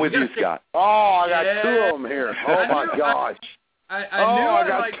 yeah. I'm with you, Scott. Oh, I got 2 of them here. Oh, my gosh. I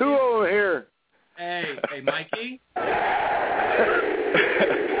got 2 of them here. Hey, Mikey.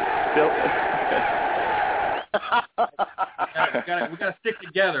 we got to stick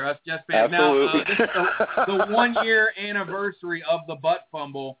together, us Jets fans. Absolutely. Now, this is the 1-year anniversary of the butt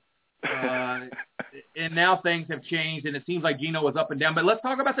fumble, and now things have changed, and it seems like Geno was up and down. But let's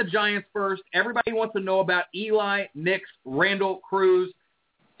talk about the Giants first. Everybody wants to know about Eli, Nix, Randall, Cruz.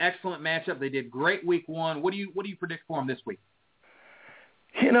 Excellent matchup. They did great Week 1. What do you predict for them this week?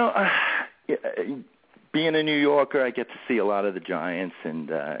 Being a New Yorker, I get to see a lot of the Giants,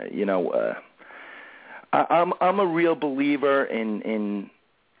 and I'm a real believer in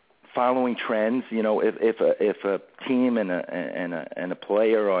following trends. If a team and a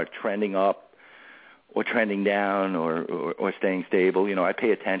player are trending up or trending down or staying stable, I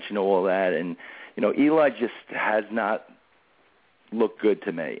pay attention to all that. And Eli just has not looked good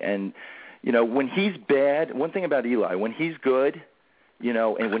to me. And when he's bad, one thing about Eli, when he's good,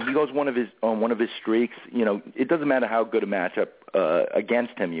 and when he goes on one of his streaks, it doesn't matter how good a matchup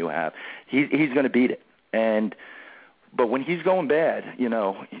against him you have, he's going to beat it. But when he's going bad,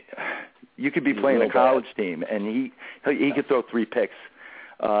 you could be playing a college team, and he could throw 3 picks.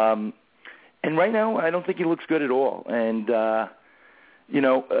 And right now, I don't think he looks good at all. And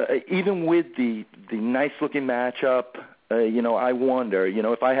even with the nice looking matchup, I wonder,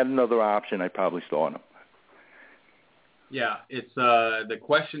 if I had another option, I'd probably start him. Yeah, it's the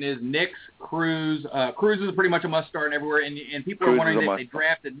question is Nix, Cruz. Cruz is pretty much a must start everywhere, and people are wondering if they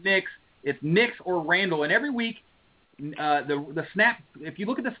drafted Nix. It's Nix or Randall, and every week the snap. If you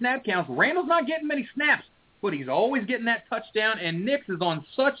look at the snap counts, Randall's not getting many snaps, but he's always getting that touchdown. And Nix is on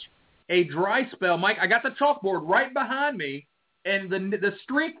such a dry spell. Mike, I got the chalkboard right behind me, and the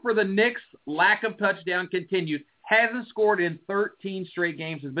streak for the Knicks' lack of touchdown continues. Hasn't scored in 13 straight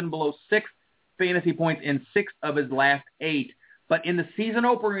games. Has been below 6 fantasy points in 6 of his last 8. But in the season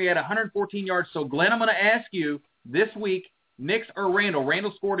opener, he had 114 yards. So, Glenn, I'm going to ask you this week, Knicks or Randall?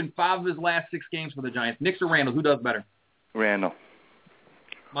 Randall scored in 5 of his last 6 games for the Giants. Knicks or Randall? Who does better? Randall.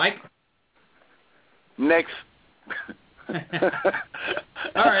 Mike? Knicks. All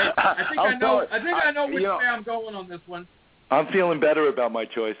right. I know which way I'm going on this one. I'm feeling better about my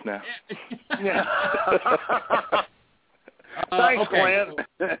choice now. Thanks, okay.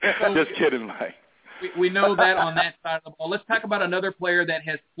 Glenn. Just kidding, Mike. We know that on that side of the ball. Let's talk about another player that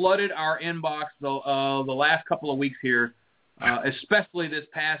has flooded our inbox the last couple of weeks here, especially this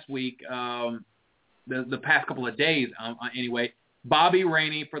past week, the past couple of days anyway. Bobby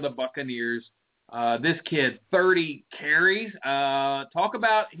Rainey for the Buccaneers. This kid, 30 carries. Talk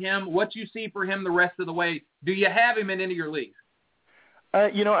about him, what you see for him the rest of the way. Do you have him in any of your leagues?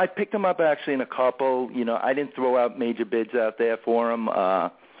 I picked him up actually in a couple. I didn't throw out major bids out there for him.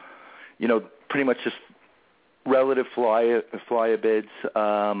 Pretty much just relative flyer bids.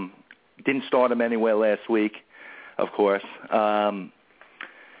 Didn't start him anywhere last week, of course.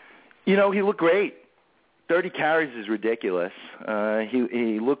 He looked great. 30 carries is ridiculous.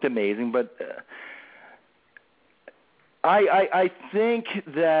 He looked amazing, but I think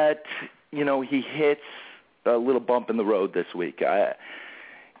that he hits a little bump in the road this week.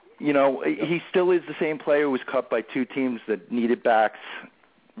 He still is the same player who was cut by 2 teams that needed backs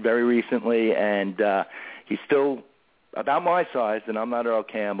very recently, and he's still about my size, and I'm not Earl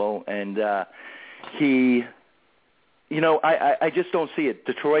Campbell, and I just don't see it.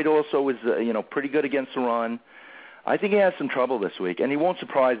 Detroit also is, pretty good against the run. I think he has some trouble this week, and he won't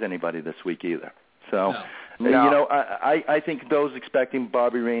surprise anybody this week either. So, No. I think those expecting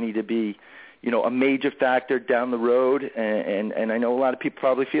Bobby Rainey to be, a major factor down the road, and I know a lot of people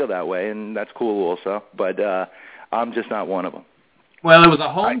probably feel that way, and that's cool also, but I'm just not one of them. Well, it was a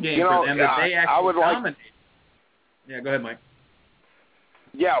home game for them that they actually dominated. Yeah, go ahead, Mike.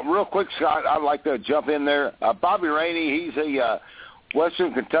 Yeah, real quick, Scott, I'd like to jump in there. Bobby Rainey, he's a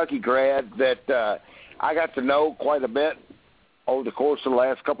Western Kentucky grad that I got to know quite a bit over the course of the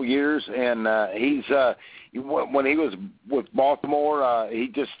last couple of years, and he's when he was with Baltimore, he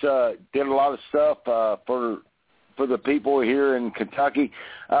just did a lot of stuff for the people here in Kentucky.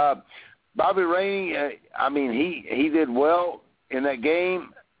 Bobby Rainey, he did well in that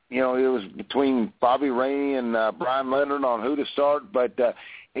game. It was between Bobby Rainey and Brian Leonard on who to start, but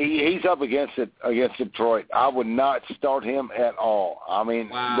he's up against Detroit. I would not start him at all.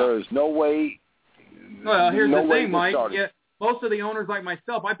 Wow. There's no way. Well, here's no the way thing, Mike. Yeah, most of the owners like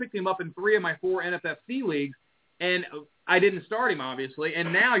myself, I picked him up in 3 of my 4 NFFC leagues, and I didn't start him, obviously.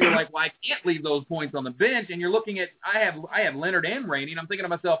 And now you're like, well, I can't leave those points on the bench. And you're looking at, I have Leonard and Rainey, and I'm thinking to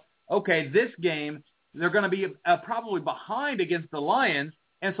myself, okay, this game, they're going to be probably behind against the Lions.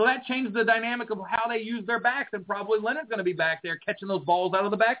 And so that changed the dynamic of how they use their backs, and probably Leonard's going to be back there catching those balls out of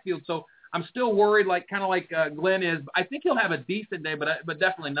the backfield. So I'm still worried, kind of like Glenn is. I think he'll have a decent day, but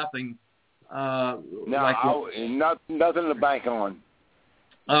definitely nothing. nothing to bank on.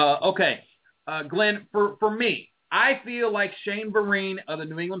 Okay, Glenn, for me, I feel like Shane Vereen of the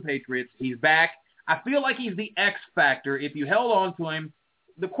New England Patriots, he's back. I feel like he's the X factor. If you held on to him,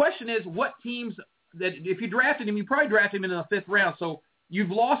 the question is what teams that if you drafted him, you probably drafted him in the 5th round. So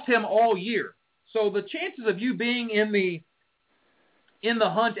you've lost him all year. So the chances of you being in the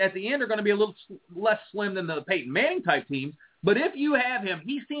hunt at the end are going to be a little less slim than the Peyton Manning type teams. But if you have him,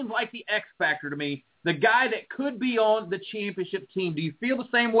 he seems like the X factor to me, the guy that could be on the championship team. Do you feel the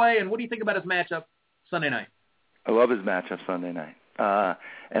same way? And what do you think about his matchup Sunday night? I love his matchup Sunday night,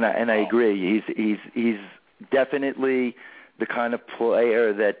 and I agree. He's definitely the kind of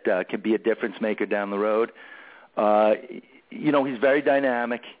player that can be a difference maker down the road. He's very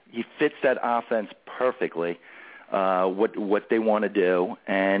dynamic. He fits that offense perfectly, what they want to do.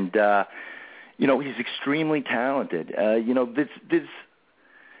 And, he's extremely talented.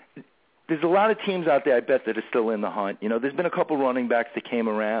 There's a lot of teams out there, I bet, that are still in the hunt. There's been a couple running backs that came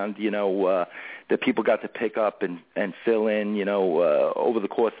around, that people got to pick up and fill in, over the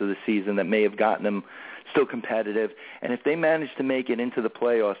course of the season that may have gotten them still competitive. And if they manage to make it into the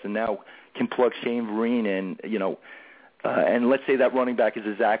playoffs and now can plug Shane Vereen in, and let's say that running back is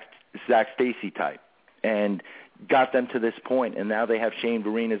a Zach Stacy type, and got them to this point, and now they have Shane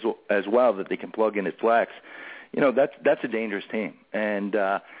Vereen as well that they can plug in at flex. That's a dangerous team. And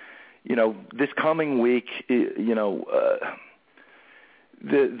this coming week, the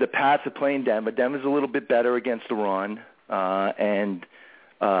Pats are playing Denver. Denver's a little bit better against the run, and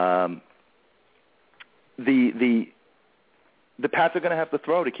the Pats are going to have to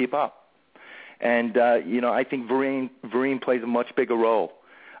throw to keep up. And, I think Vereen plays a much bigger role.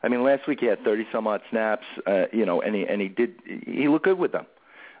 I mean, last week he had 30-some-odd snaps, and he looked good with them.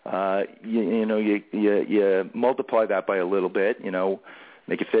 You multiply that by a little bit,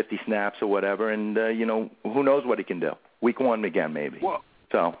 make it 50 snaps or whatever, and, who knows what he can do. Week 1 again, maybe. Well,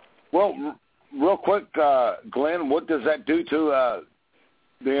 real quick, Glenn, what does that do to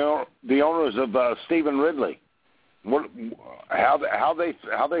the owners of Stephen Ridley? How they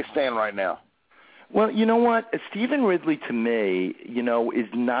stand right now? Well, you know what? Stephen Ridley, to me, is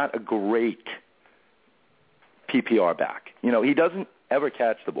not a great PPR back. He doesn't ever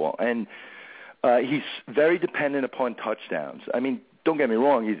catch the ball, and he's very dependent upon touchdowns. I mean, don't get me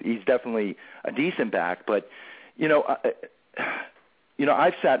wrong; he's definitely a decent back, but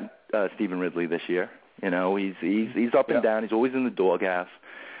I've sat Stephen Ridley this year. He's up and down. He's always in the doghouse.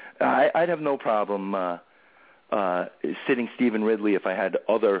 I'd have no problem sitting Stephen Ridley if I had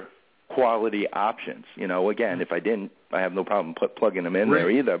other quality options. Again, if I didn't, I have no problem plugging him in there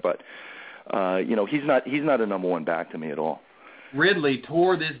either. But he's not a number one back to me at all. Ridley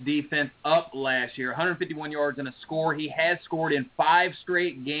tore this defense up last year, 151 yards and a score. He has scored in 5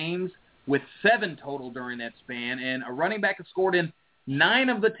 straight games with 7 total during that span, and a running back has scored in 9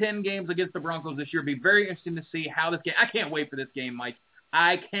 of the 10 games against the Broncos this year. It'll be very interesting to see how this game – I can't wait for this game, Mike.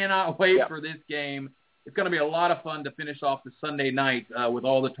 I cannot wait for this game. It's going to be a lot of fun to finish off the Sunday night with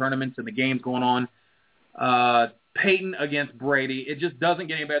all the tournaments and the games going on. Peyton against Brady. It just doesn't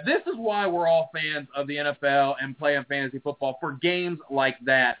get any better. This is why we're all fans of the NFL and playing fantasy football, for games like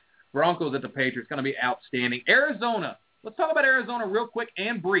that. Broncos at the Patriots, going to be outstanding. Arizona. Let's talk about Arizona real quick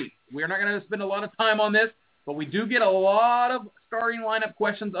and brief. We are not going to spend a lot of time on this, but we do get a lot of starting lineup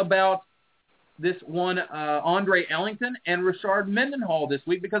questions about this one, Andre Ellington and Rashard Mendenhall this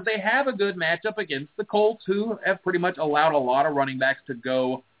week, because they have a good matchup against the Colts, who have pretty much allowed a lot of running backs to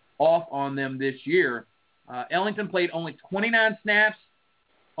go off on them this year. Ellington played only 29 snaps,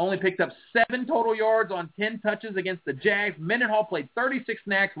 only picked up 7 total yards on 10 touches against the Jags. Mendenhall played 36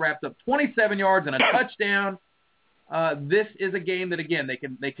 snaps, wrapped up 27 yards and a touchdown. This is a game that, again, they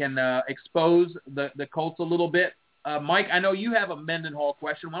can expose the Colts a little bit. Mike, I know you have a Mendenhall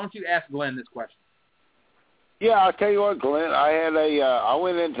question. Why don't you ask Glenn this question? Yeah, I'll tell you what, Glenn. I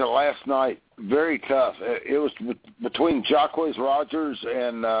went into last night very tough. It was between Jacquizz Rodgers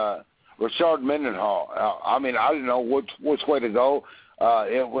and Rashard Mendenhall. I mean, I didn't know which way to go.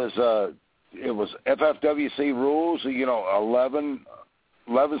 It was FFWC rules. 11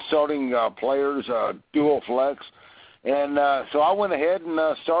 starting players, dual flex, and so I went ahead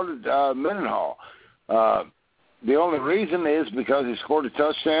and started Mendenhall. The only reason is because he scored a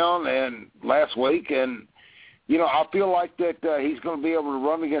touchdown last week, and I feel like that he's going to be able to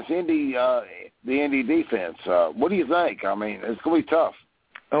run against the Indy defense. What do you think? I mean, it's going to be tough.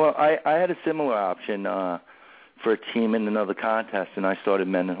 Well, I had a similar option for a team in another contest, and I started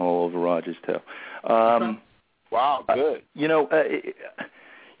Mendenhall over Rodgers too. Wow, good.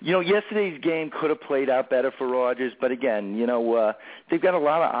 Yesterday's game could have played out better for Rodgers, but again, they've got a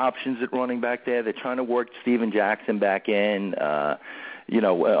lot of options at running back there. They're trying to work Steven Jackson back in,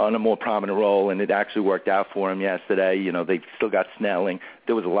 on a more prominent role, and it actually worked out for him yesterday. They've still got Snelling.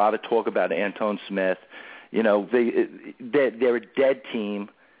 There was a lot of talk about Antone Smith. They're a dead team,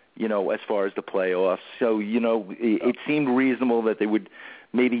 as far as the playoffs. So, it seemed reasonable that they would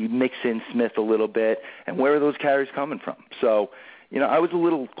maybe mix in Smith a little bit. And where are those carries coming from? So, I was a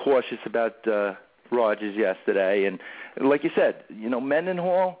little cautious about Rodgers yesterday. And like you said,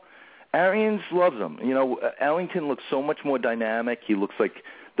 Mendenhall, Arians loves him. Ellington looks so much more dynamic. He looks like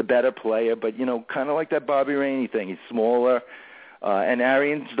the better player, but, kind of like that Bobby Rainey thing. He's smaller. And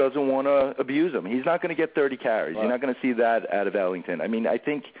Arians doesn't want to abuse him. He's not going to get 30 carries. Right. You're not going to see that out of Ellington. I mean, I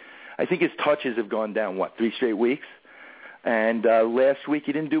think his touches have gone down, 3 straight weeks? And last week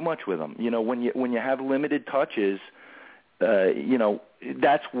he didn't do much with them. When you have limited touches,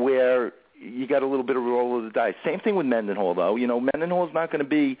 that's where you got a little bit of a roll of the dice. Same thing with Mendenhall, though. Mendenhall's not going to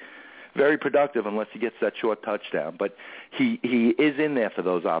be very productive unless he gets that short touchdown. But he is in there for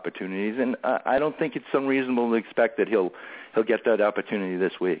those opportunities, and I don't think it's unreasonable to expect that he'll get that opportunity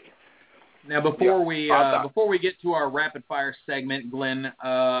this week. Now, before we get to our rapid fire segment, Glenn,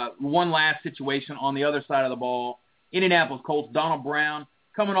 one last situation on the other side of the ball. Indianapolis Colts, Donald Brown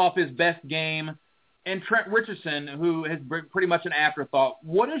coming off his best game, and Trent Richardson, who has been pretty much an afterthought.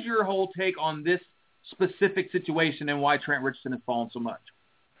 What is your whole take on this specific situation and why Trent Richardson has fallen so much?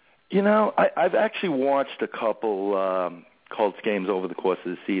 I've actually watched a couple Colts games over the course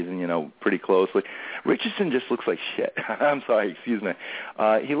of the season, pretty closely. Richardson just looks like shit. I'm sorry, excuse me.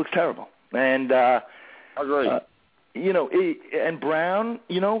 He looks terrible. And agree. And Brown,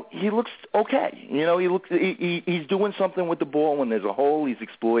 he looks okay. He's doing something with the ball when there's a hole. He's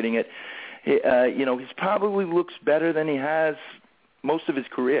exploiting it. He probably looks better than he has most of his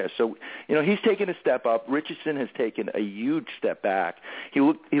career. So, he's taken a step up. Richardson has taken a huge step back. He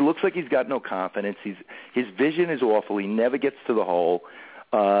looks like he's got no confidence. His vision is awful. He never gets to the hole.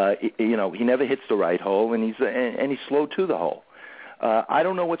 He never hits the right hole, and he's slow to the hole. I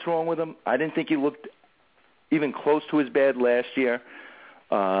don't know what's wrong with him. I didn't think he looked even close to as bad last year.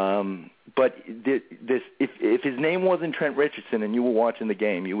 But if his name wasn't Trent Richardson and you were watching the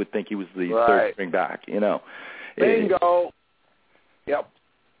game, you would think he was the third string back. Bingo. Yep.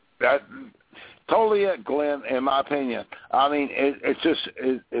 That totally it, Glenn, in my opinion. I mean, it's just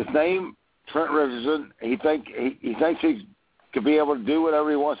his name, Trent Richardson. He thinks he could be able to do whatever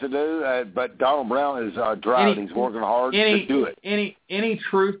he wants to do, but Donald Brown is driving. He's working hard to do it. Any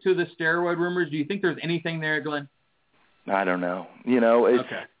truth to the steroid rumors? Do you think there's anything there, Glenn? I don't know. It's,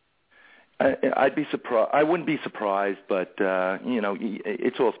 okay. I'd be surprised. I wouldn't be surprised, but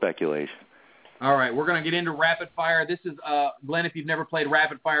it's all speculation. All right, we're going to get into rapid fire. This is Glenn. If you've never played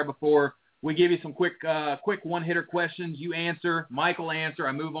rapid fire before, we give you some quick one-hitter questions. You answer, Michael answer.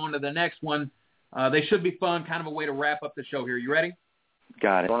 I move on to the next one. They should be fun, kind of a way to wrap up the show here. You ready?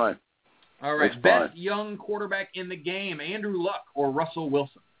 Got it. Fine. All right. Best young quarterback in the game, Andrew Luck or Russell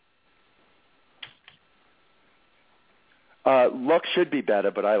Wilson? Luck should be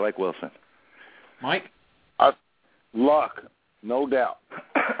better, but I like Wilson. Mike? Luck, no doubt.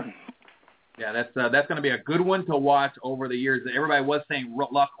 Yeah, that's going to be a good one to watch over the years. Everybody was saying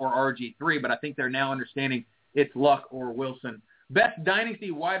Luck or RG3, but I think they're now understanding it's Luck or Wilson. Best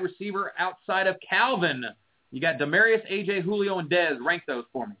dynasty wide receiver outside of Calvin. You got Demarius, AJ, Julio, and Dez. Rank those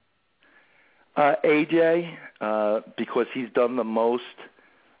for me. AJ, because he's done the most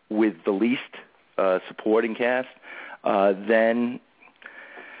with the least supporting cast. Then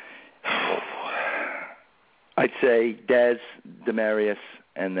I'd say Dez, Demarius,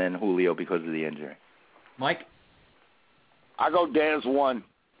 and then Julio because of the injury. Mike? I go Dez 1.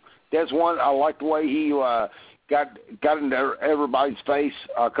 Dez 1, I like the way he got into everybody's face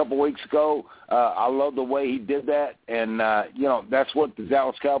a couple weeks ago. I love the way he did that, and that's what the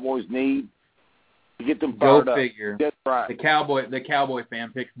Dallas Cowboys need to get them fired up. Go figure. That's right. The Cowboy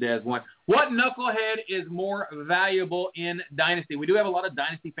fan picks Dez 1. What knucklehead is more valuable in Dynasty? We do have a lot of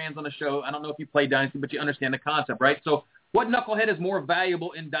Dynasty fans on the show. I don't know if you play Dynasty, but you understand the concept, right? So what knucklehead is more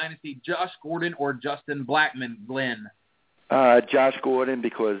valuable in Dynasty, Josh Gordon or Justin Blackmon, Glenn? Josh Gordon,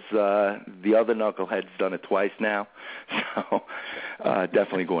 because the other knucklehead's done it twice now. So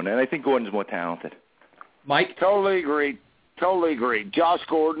definitely Gordon. And I think Gordon's more talented. Mike? Totally agree. Josh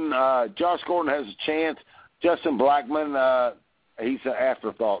Gordon has a chance. Justin Blackmon, he's an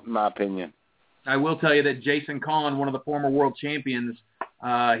afterthought, in my opinion. I will tell you that Jason Kahn, one of the former world champions,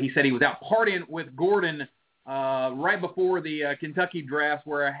 he said he was out partying with Gordon right before the Kentucky drafts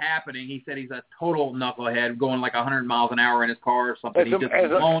were happening. He said he's a total knucklehead, going like 100 miles an hour in his car or something. He just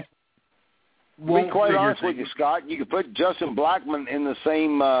won't be quite honest with you, Scott. You could put Justin Blackmon in the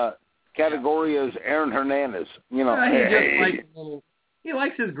same category as Aaron Hernandez. He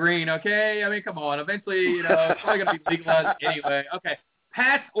likes his green, okay? I mean, come on. Eventually, it's probably going to be legalized anyway. Okay.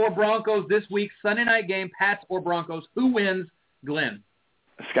 Pats or Broncos this week, Sunday night game, Pats or Broncos. Who wins, Glenn?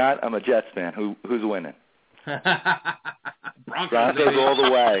 Scott, I'm a Jets fan. Who's winning? Broncos all the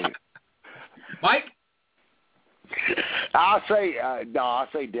way. Mike? I'll say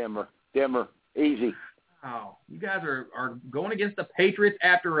Denver. Denver, easy. Oh, you guys are going against the Patriots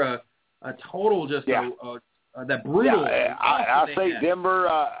after a total just that brutal. Yeah, I say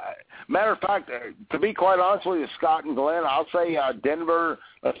Denver. Matter of fact, to be quite honest with you, Scott and Glenn, I'll say Denver.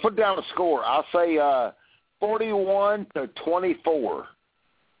 Let's put down a score. I'll say 41-24.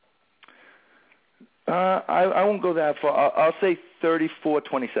 I won't go that far. I'll say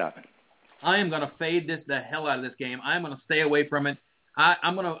 34-27. I am going to fade the hell out of this game. I'm going to stay away from it.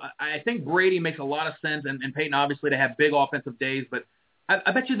 I think Brady makes a lot of sense, and Peyton obviously to have big offensive days, but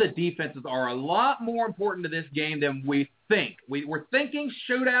I bet you the defenses are a lot more important to this game than we think. We're thinking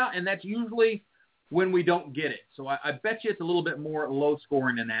shootout, and that's usually when we don't get it. So I bet you it's a little bit more low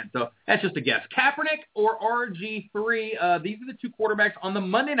scoring than that. So that's just a guess. Kaepernick or RG3, these are the two quarterbacks on the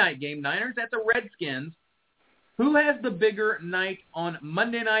Monday night game, Niners at the Redskins. Who has the bigger night on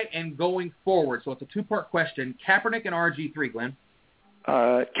Monday night and going forward? So it's a two-part question. Kaepernick and RG3, Glenn.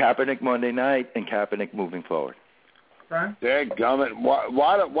 Kaepernick Monday night and Kaepernick moving forward. Dadgummit.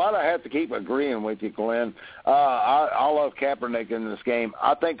 Why do I have to keep agreeing with you, Glenn? I love Kaepernick in this game.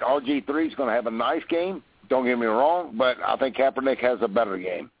 I think RG3 is going to have a nice game. Don't get me wrong, but I think Kaepernick has a better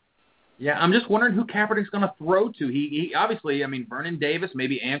game. Yeah, I'm just wondering who Kaepernick's going to throw to. He obviously, Vernon Davis,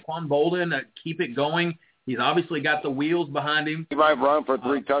 maybe Anquan Bolden, keep it going. He's obviously got the wheels behind him. He might run for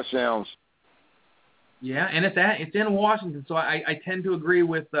 3 touchdowns. Yeah, and it's in Washington, so I tend to agree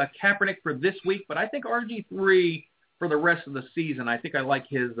with Kaepernick for this week, but I think RG3 for the rest of the season, I think I like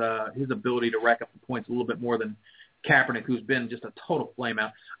his ability to rack up the points a little bit more than Kaepernick, who's been just a total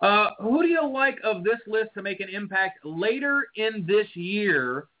flameout. Who do you like of this list to make an impact later in this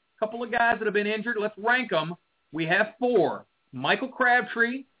year? A couple of guys that have been injured. Let's rank them. We have 4. Michael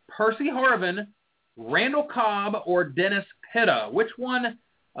Crabtree, Percy Harvin, Randall Cobb, or Dennis Pitta. Which one?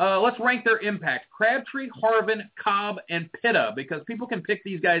 Let's rank their impact. Crabtree, Harvin, Cobb, and Pitta, because people can pick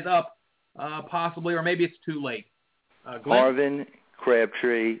these guys up possibly, or maybe it's too late. Harvin,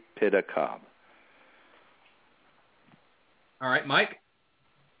 Crabtree, Pitta, Cobb. All right, Mike?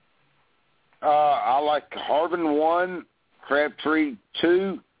 I like Harvin 1, Crabtree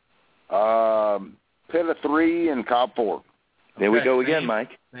 2, Pitta 3, and Cobb 4. There we go again, Mike.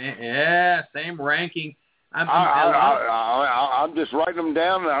 Same ranking. I'm just writing them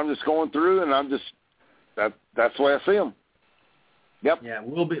down, and I'm just going through, and that's the way I see them. Yep. Yeah,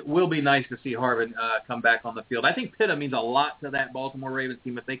 will be nice to see Harvin come back on the field. I think Pitta means a lot to that Baltimore Ravens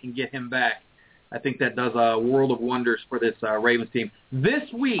team. If they can get him back, I think that does a world of wonders for this Ravens team. This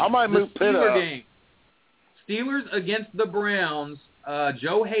week, I might move Pitta game, Steelers against the Browns.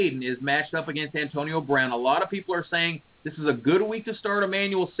 Joe Hayden is matched up against Antonio Brown. A lot of people are saying this is a good week to start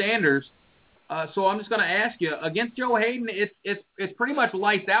Emmanuel Sanders. So I'm just going to ask you, against Joe Hayden, it's pretty much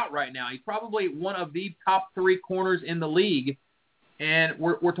lights out right now. He's probably one of the top 3 corners in the league. And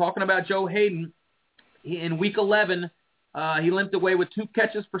we're talking about Joe Hayden. In Week 11, he limped away with 2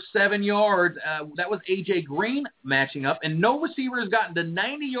 catches for 7 yards. That was A.J. Green matching up. And no receiver has gotten to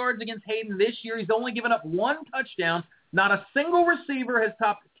 90 yards against Hayden this year. He's only given up 1 touchdown. Not a single receiver has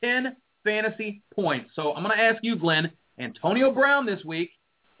topped 10 fantasy points. So I'm going to ask you, Glenn, Antonio Brown this week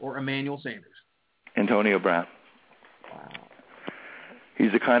or Emmanuel Sanders? Antonio Brown. Wow.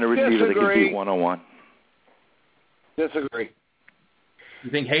 He's the kind of receiver that can beat one-on-one. Disagree. You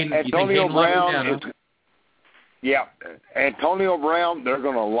think Hayden? Antonio Brown? Yeah, Antonio Brown. They're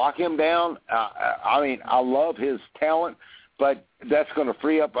going to lock him down. I love his talent, but that's going to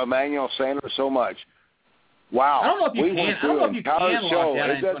free up Emmanuel Sanders so much. Wow. I don't know if you can lock down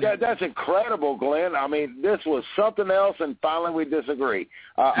Antonio. That's incredible, Glenn. This was something else, and finally we disagree.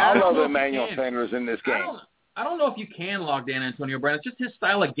 I love Emmanuel Sanders in this game. I don't know if you can lock down Antonio Brown. It's just his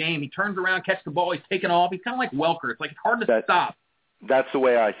style of game. He turns around, catches the ball, he's taking off. He's kind of like Welker. It's like it's hard to stop. That's the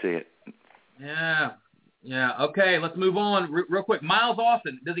way I see it. Yeah. Okay, let's move on real quick. Miles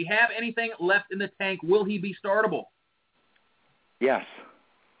Austin, does he have anything left in the tank? Will he be startable? Yes.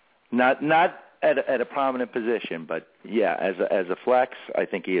 Not at a prominent position, but yeah, as a flex, I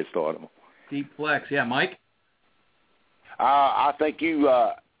think he is startable. Deep flex, yeah, Mike. I think you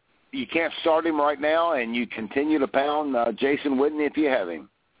can't start him right now, and you continue to pound Jason Witten if you have him.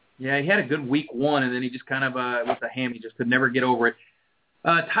 Yeah, he had a good week 1, and then he just kind of with the ham, he just could never get over it.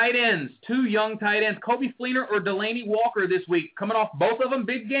 Tight ends, 2 young tight ends, Coby Fleener or Delaney Walker this week, coming off both of them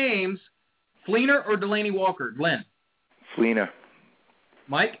big games. Fleener or Delaney Walker, Glenn? Fleener.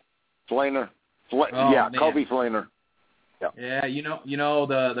 Mike? Fleener. Coby Fleener. Yep. Yeah, you know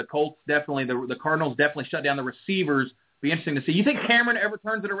the Colts definitely, the Cardinals definitely shut down the receivers. Be interesting to see. You think Cameron ever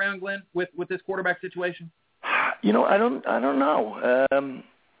turns it around, Glenn, with this quarterback situation? I don't know.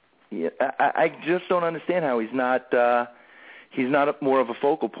 I just don't understand how he's not more of a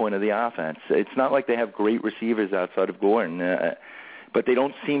focal point of the offense. It's not like they have great receivers outside of Gordon, but they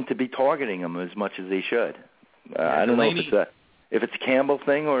don't seem to be targeting him as much as they should. I don't know if it's a Campbell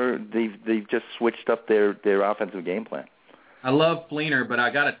thing or they've just switched up their offensive game plan. I love Fleener, but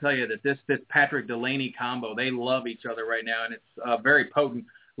I got to tell you that this Fitzpatrick Delaney combo, they love each other right now, and it's very potent.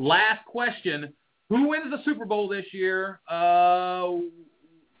 Last question: who wins the Super Bowl this year? Glenn,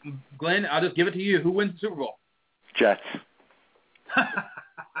 I'll just give it to you. Who wins the Super Bowl? Jets. And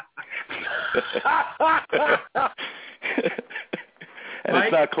Mike?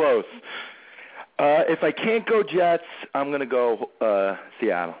 It's not close. If I can't go Jets, I'm going to go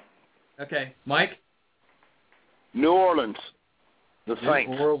Seattle. Okay. Mike? New Orleans. The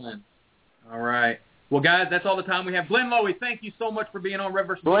Saints. New Orleans. All right. Well, guys, that's all the time we have. Glenn Lowy, thank you so much for being on Red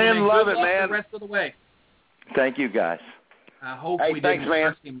vs. Blue. Glenn, love it, man. The rest of the way. Thank you, guys. I hope we didn't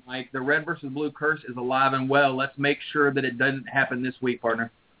curse him, Mike. The Red vs. Blue curse is alive and well. Let's make sure that it doesn't happen this week, partner.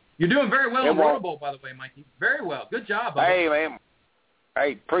 You're doing very well in Roto-Bowl, by the way, Mikey. Very well. Good job, buddy. Hey, man.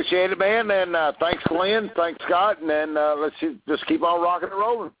 Hey, appreciate it, man. And thanks, Glenn. Thanks, Scott. And then let's just keep on rocking and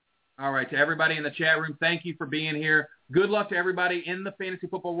rolling. All right, to everybody in the chat room, thank you for being here. Good luck to everybody in the Fantasy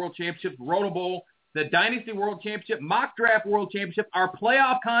Football World Championship, Roto-Bowl, the Dynasty World Championship, Mock Draft World Championship. Our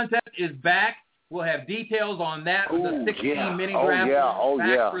playoff contest is back. We'll have details on that. The 16 mini draft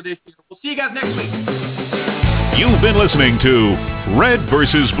back for this year. We'll see you guys next week. You've been listening to Red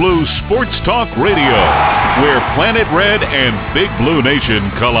vs. Blue Sports Talk Radio, where Planet Red and Big Blue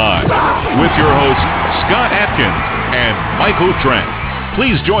Nation collide. With your hosts, Scott Atkins and Michael Trent.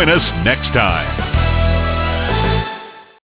 Please join us next time.